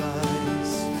sacrifice.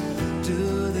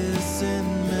 Do this in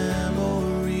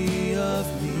memory of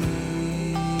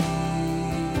me.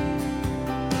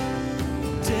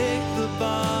 Take the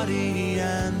body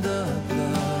and the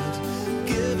blood,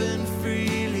 given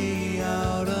freely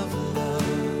out of love.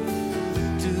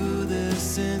 Do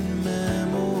this in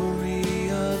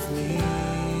memory of me.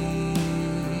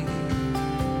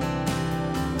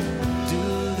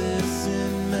 Do this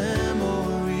in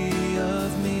memory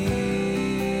of me.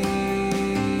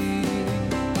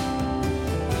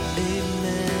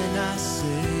 Amen, I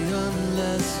say,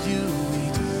 unless you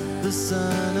eat the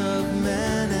Son of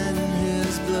Man and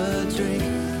His blood drink,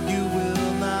 you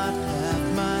will not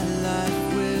have my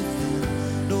life within,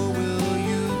 nor will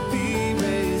you be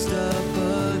raised up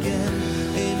again.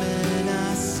 Amen,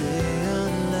 I say,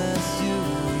 unless you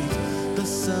eat the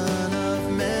Son of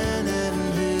Man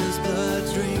and His blood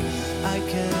drink, I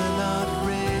cannot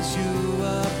raise you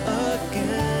up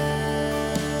again.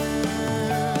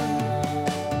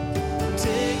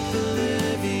 Take the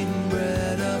living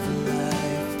bread of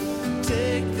life.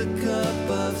 Take the cup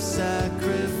of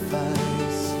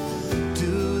sacrifice.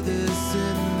 Do this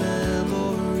in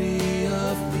memory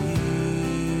of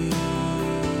me.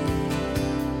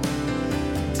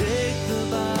 Take the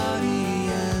body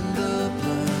and the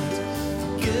blood,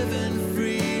 given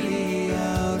freely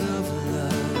out of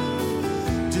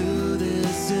love. Do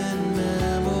this in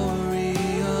memory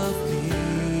of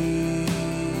me.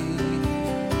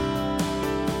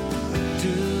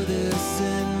 Do this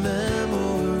in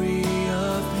memory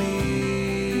of me.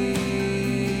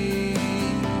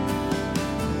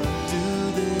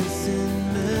 Do this in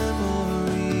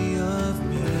memory of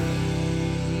me.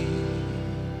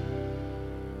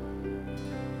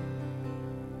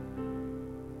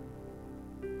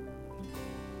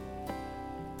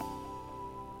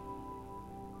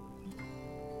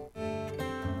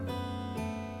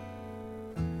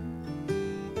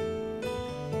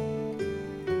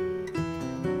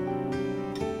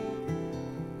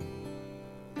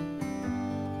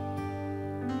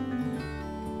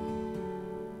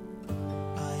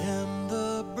 I am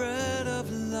the bread of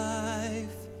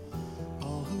life.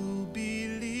 All who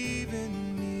believe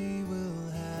in me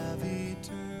will have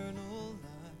eternal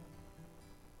life.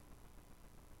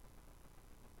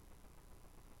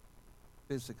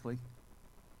 Physically,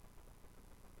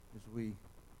 as we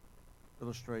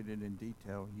illustrated in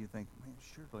detail, you think, man,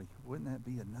 surely wouldn't that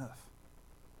be enough?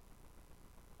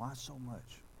 Why so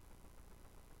much?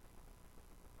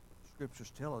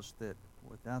 Scriptures tell us that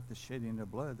without the shedding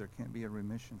of blood, there can't be a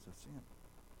remission of sin.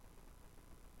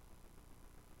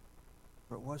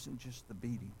 For it wasn't just the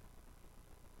beating.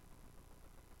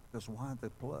 Because why the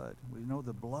blood? We know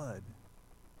the blood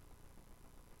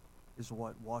is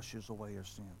what washes away our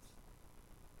sins.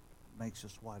 Makes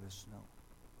us white as snow.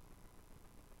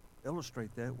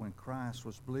 Illustrate that when Christ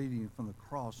was bleeding from the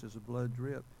cross as the blood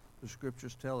dripped. The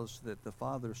scriptures tell us that the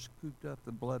Father scooped up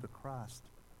the blood of Christ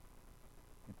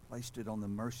and placed it on the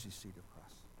mercy seat of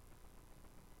Christ.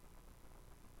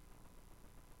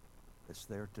 It's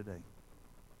there today.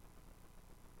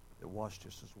 It washed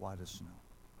us as white as snow.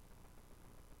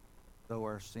 Though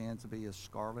our sins be as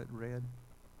scarlet red,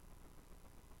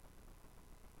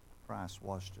 Christ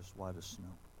washed us white as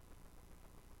snow.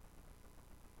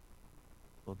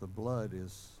 So the blood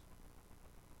is,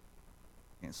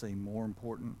 can't say more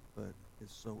important, but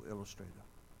it's so illustrative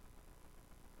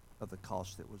of the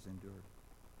cost that was endured.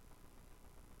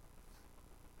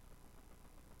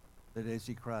 That as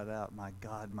he cried out, my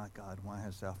God, why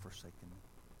hast thou forsaken me?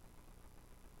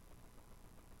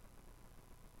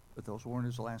 But those weren't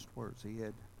his last words. He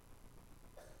had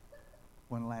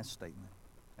one last statement.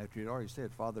 After he had already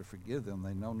said, Father, forgive them,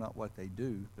 they know not what they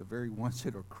do. The very ones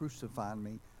that are crucifying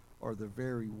me are the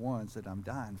very ones that I'm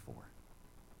dying for.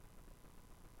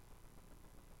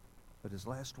 But his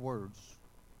last words,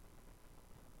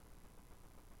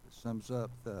 it sums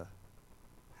up the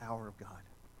power of God.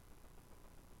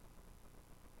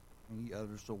 And he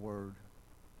utters the word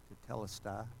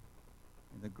tetelestai.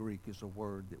 In the Greek is a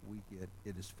word that we get,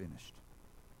 it is finished.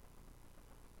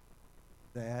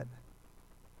 That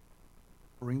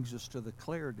brings us to the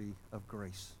clarity of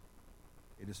grace.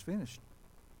 It is finished.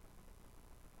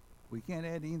 We can't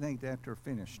add anything to after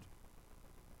finished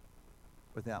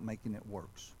without making it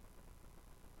works.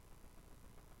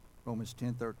 Romans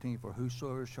 10:13, for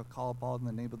whosoever shall call upon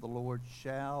the name of the Lord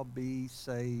shall be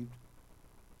saved,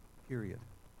 period.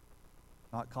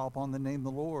 Not call upon the name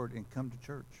of the Lord and come to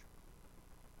church.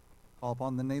 Call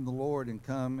upon the name of the Lord and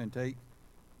come and take,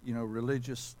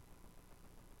 religious,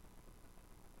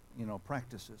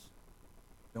 practices.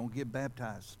 Don't get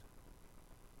baptized.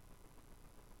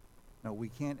 No, we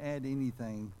can't add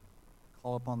anything.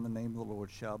 Call upon the name of the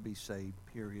Lord shall be saved,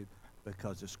 period,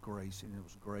 because it's grace, and it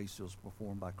was grace that was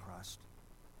performed by Christ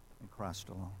and Christ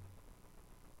alone.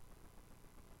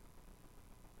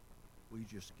 We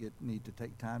just need to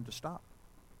take time to stop.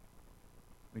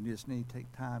 We just need to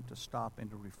take time to stop and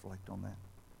to reflect on that.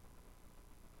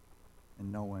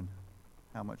 And knowing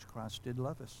how much Christ did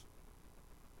love us.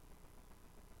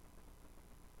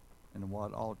 And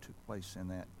what all took place in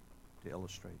that to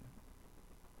illustrate it.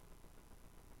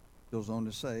 Goes on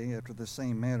to say, after the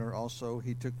same manner also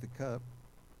he took the cup,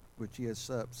 which he had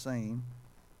supped, saying,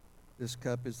 this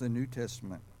cup is the New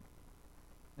Testament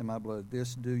in my blood.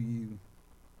 This do you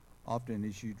often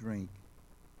as you drink.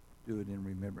 Do it in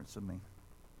remembrance of me.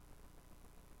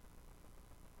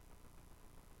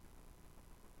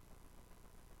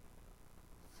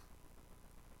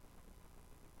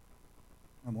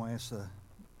 I'm going to ask the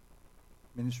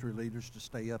ministry leaders to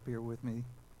stay up here with me,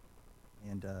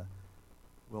 and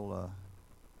we'll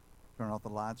turn off the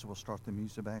lights and we'll start the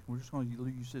music back. We're just going to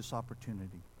use this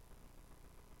opportunity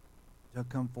to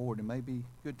come forward. It may be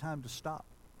a good time to stop.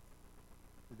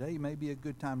 Today may be a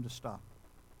good time to stop.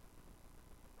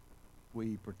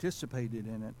 We participated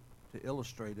in it to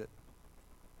illustrate it,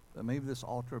 but maybe this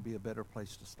altar will be a better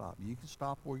place to stop. You can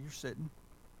stop where you're sitting,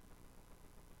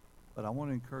 but I want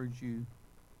to encourage you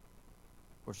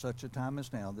for such a time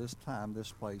as now, this time,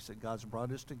 this place, that God's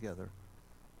brought us together.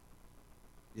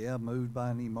 Yeah, moved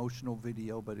by an emotional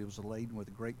video, but it was laden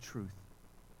with great truth.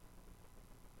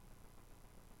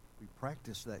 We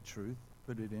practice that truth,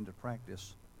 put it into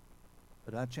practice.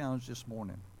 But I challenge this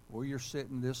morning, where you're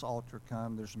sitting, this altar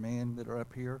come. There's men that are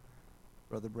up here.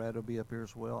 Brother Brad will be up here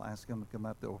as well. Ask him to come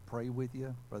up. They will pray with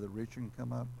you. Brother Richard can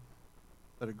come up.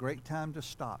 But a great time to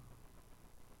stop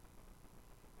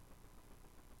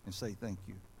and say thank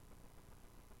you.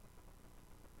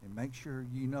 And make sure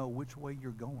you know which way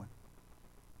you're going.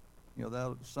 You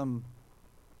know,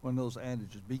 one of those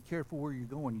adages, be careful where you're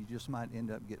going, you just might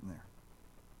end up getting there.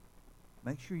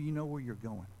 Make sure you know where you're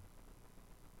going.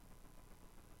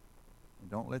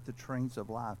 And don't let the trains of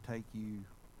life take you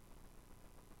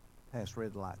past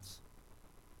red lights.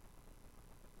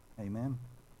 Amen?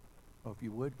 Well, if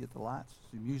you would, get the lights.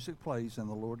 The music plays and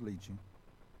the Lord leads you.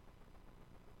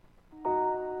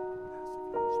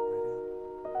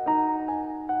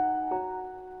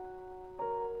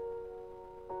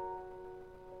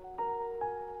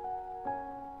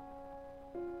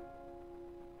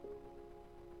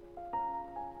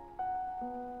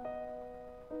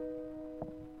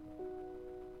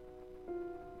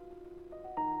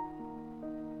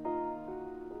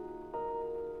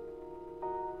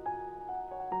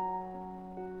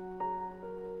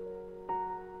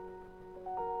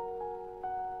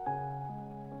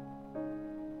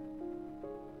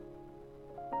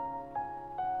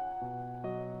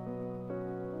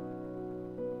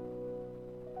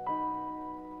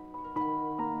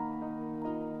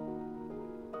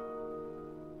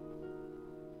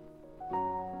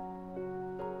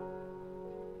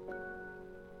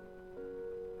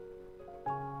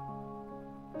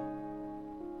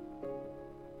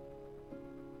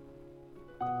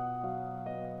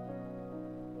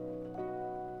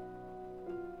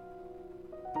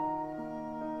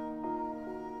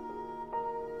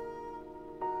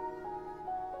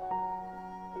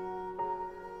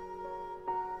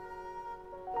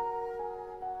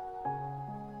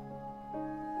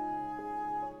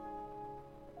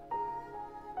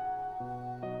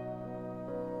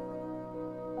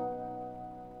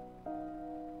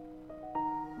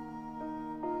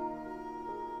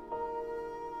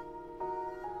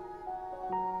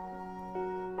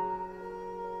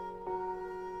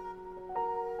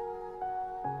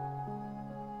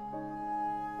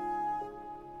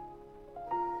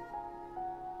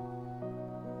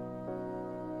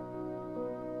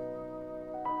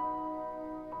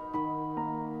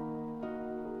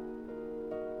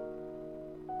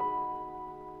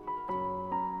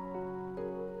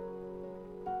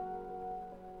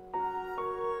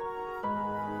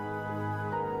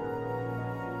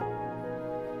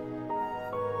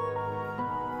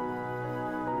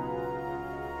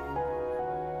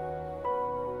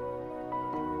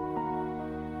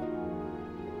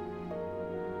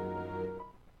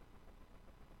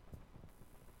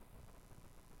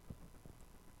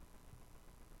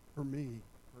 me,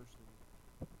 personally,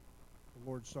 the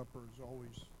Lord's Supper is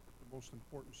always the most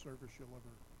important service you'll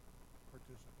ever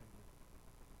participate in.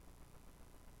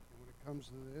 And when it comes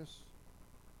to this,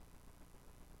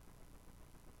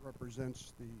 it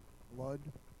represents the blood.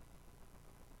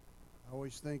 I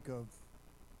always think of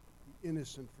the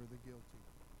innocent for the guilty.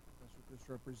 That's what this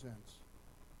represents.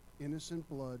 Innocent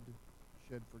blood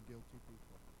shed for guilty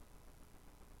people.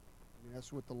 I mean,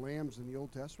 that's what the lambs in the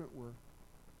Old Testament were.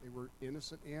 They were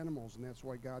innocent animals, and that's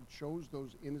why God chose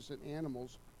those innocent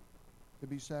animals to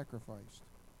be sacrificed.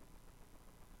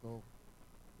 So,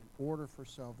 in order for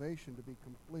salvation to be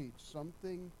complete,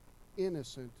 something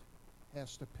innocent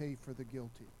has to pay for the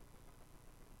guilty.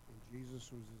 And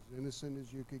Jesus was as innocent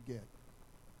as you could get.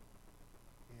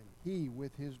 And he,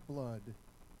 with his blood,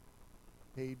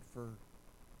 paid for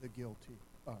the guilty,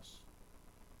 us.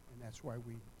 And that's why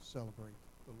we celebrate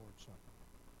the Lord's Supper.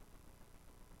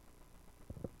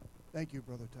 Thank you,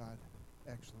 Brother Todd.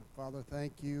 Excellent. Father,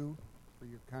 thank you for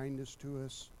your kindness to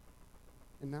us.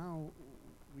 And now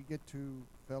we get to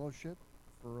fellowship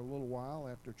for a little while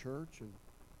after church and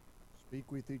speak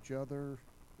with each other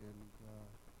and,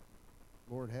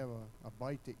 Lord, have a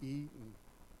bite to eat. And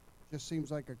it just seems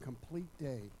like a complete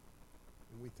day.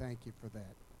 And we thank you for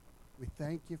that. We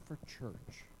thank you for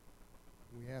church.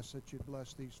 We ask that you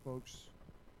bless these folks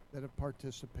that have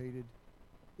participated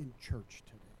in church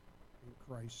today. In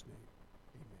Christ's name.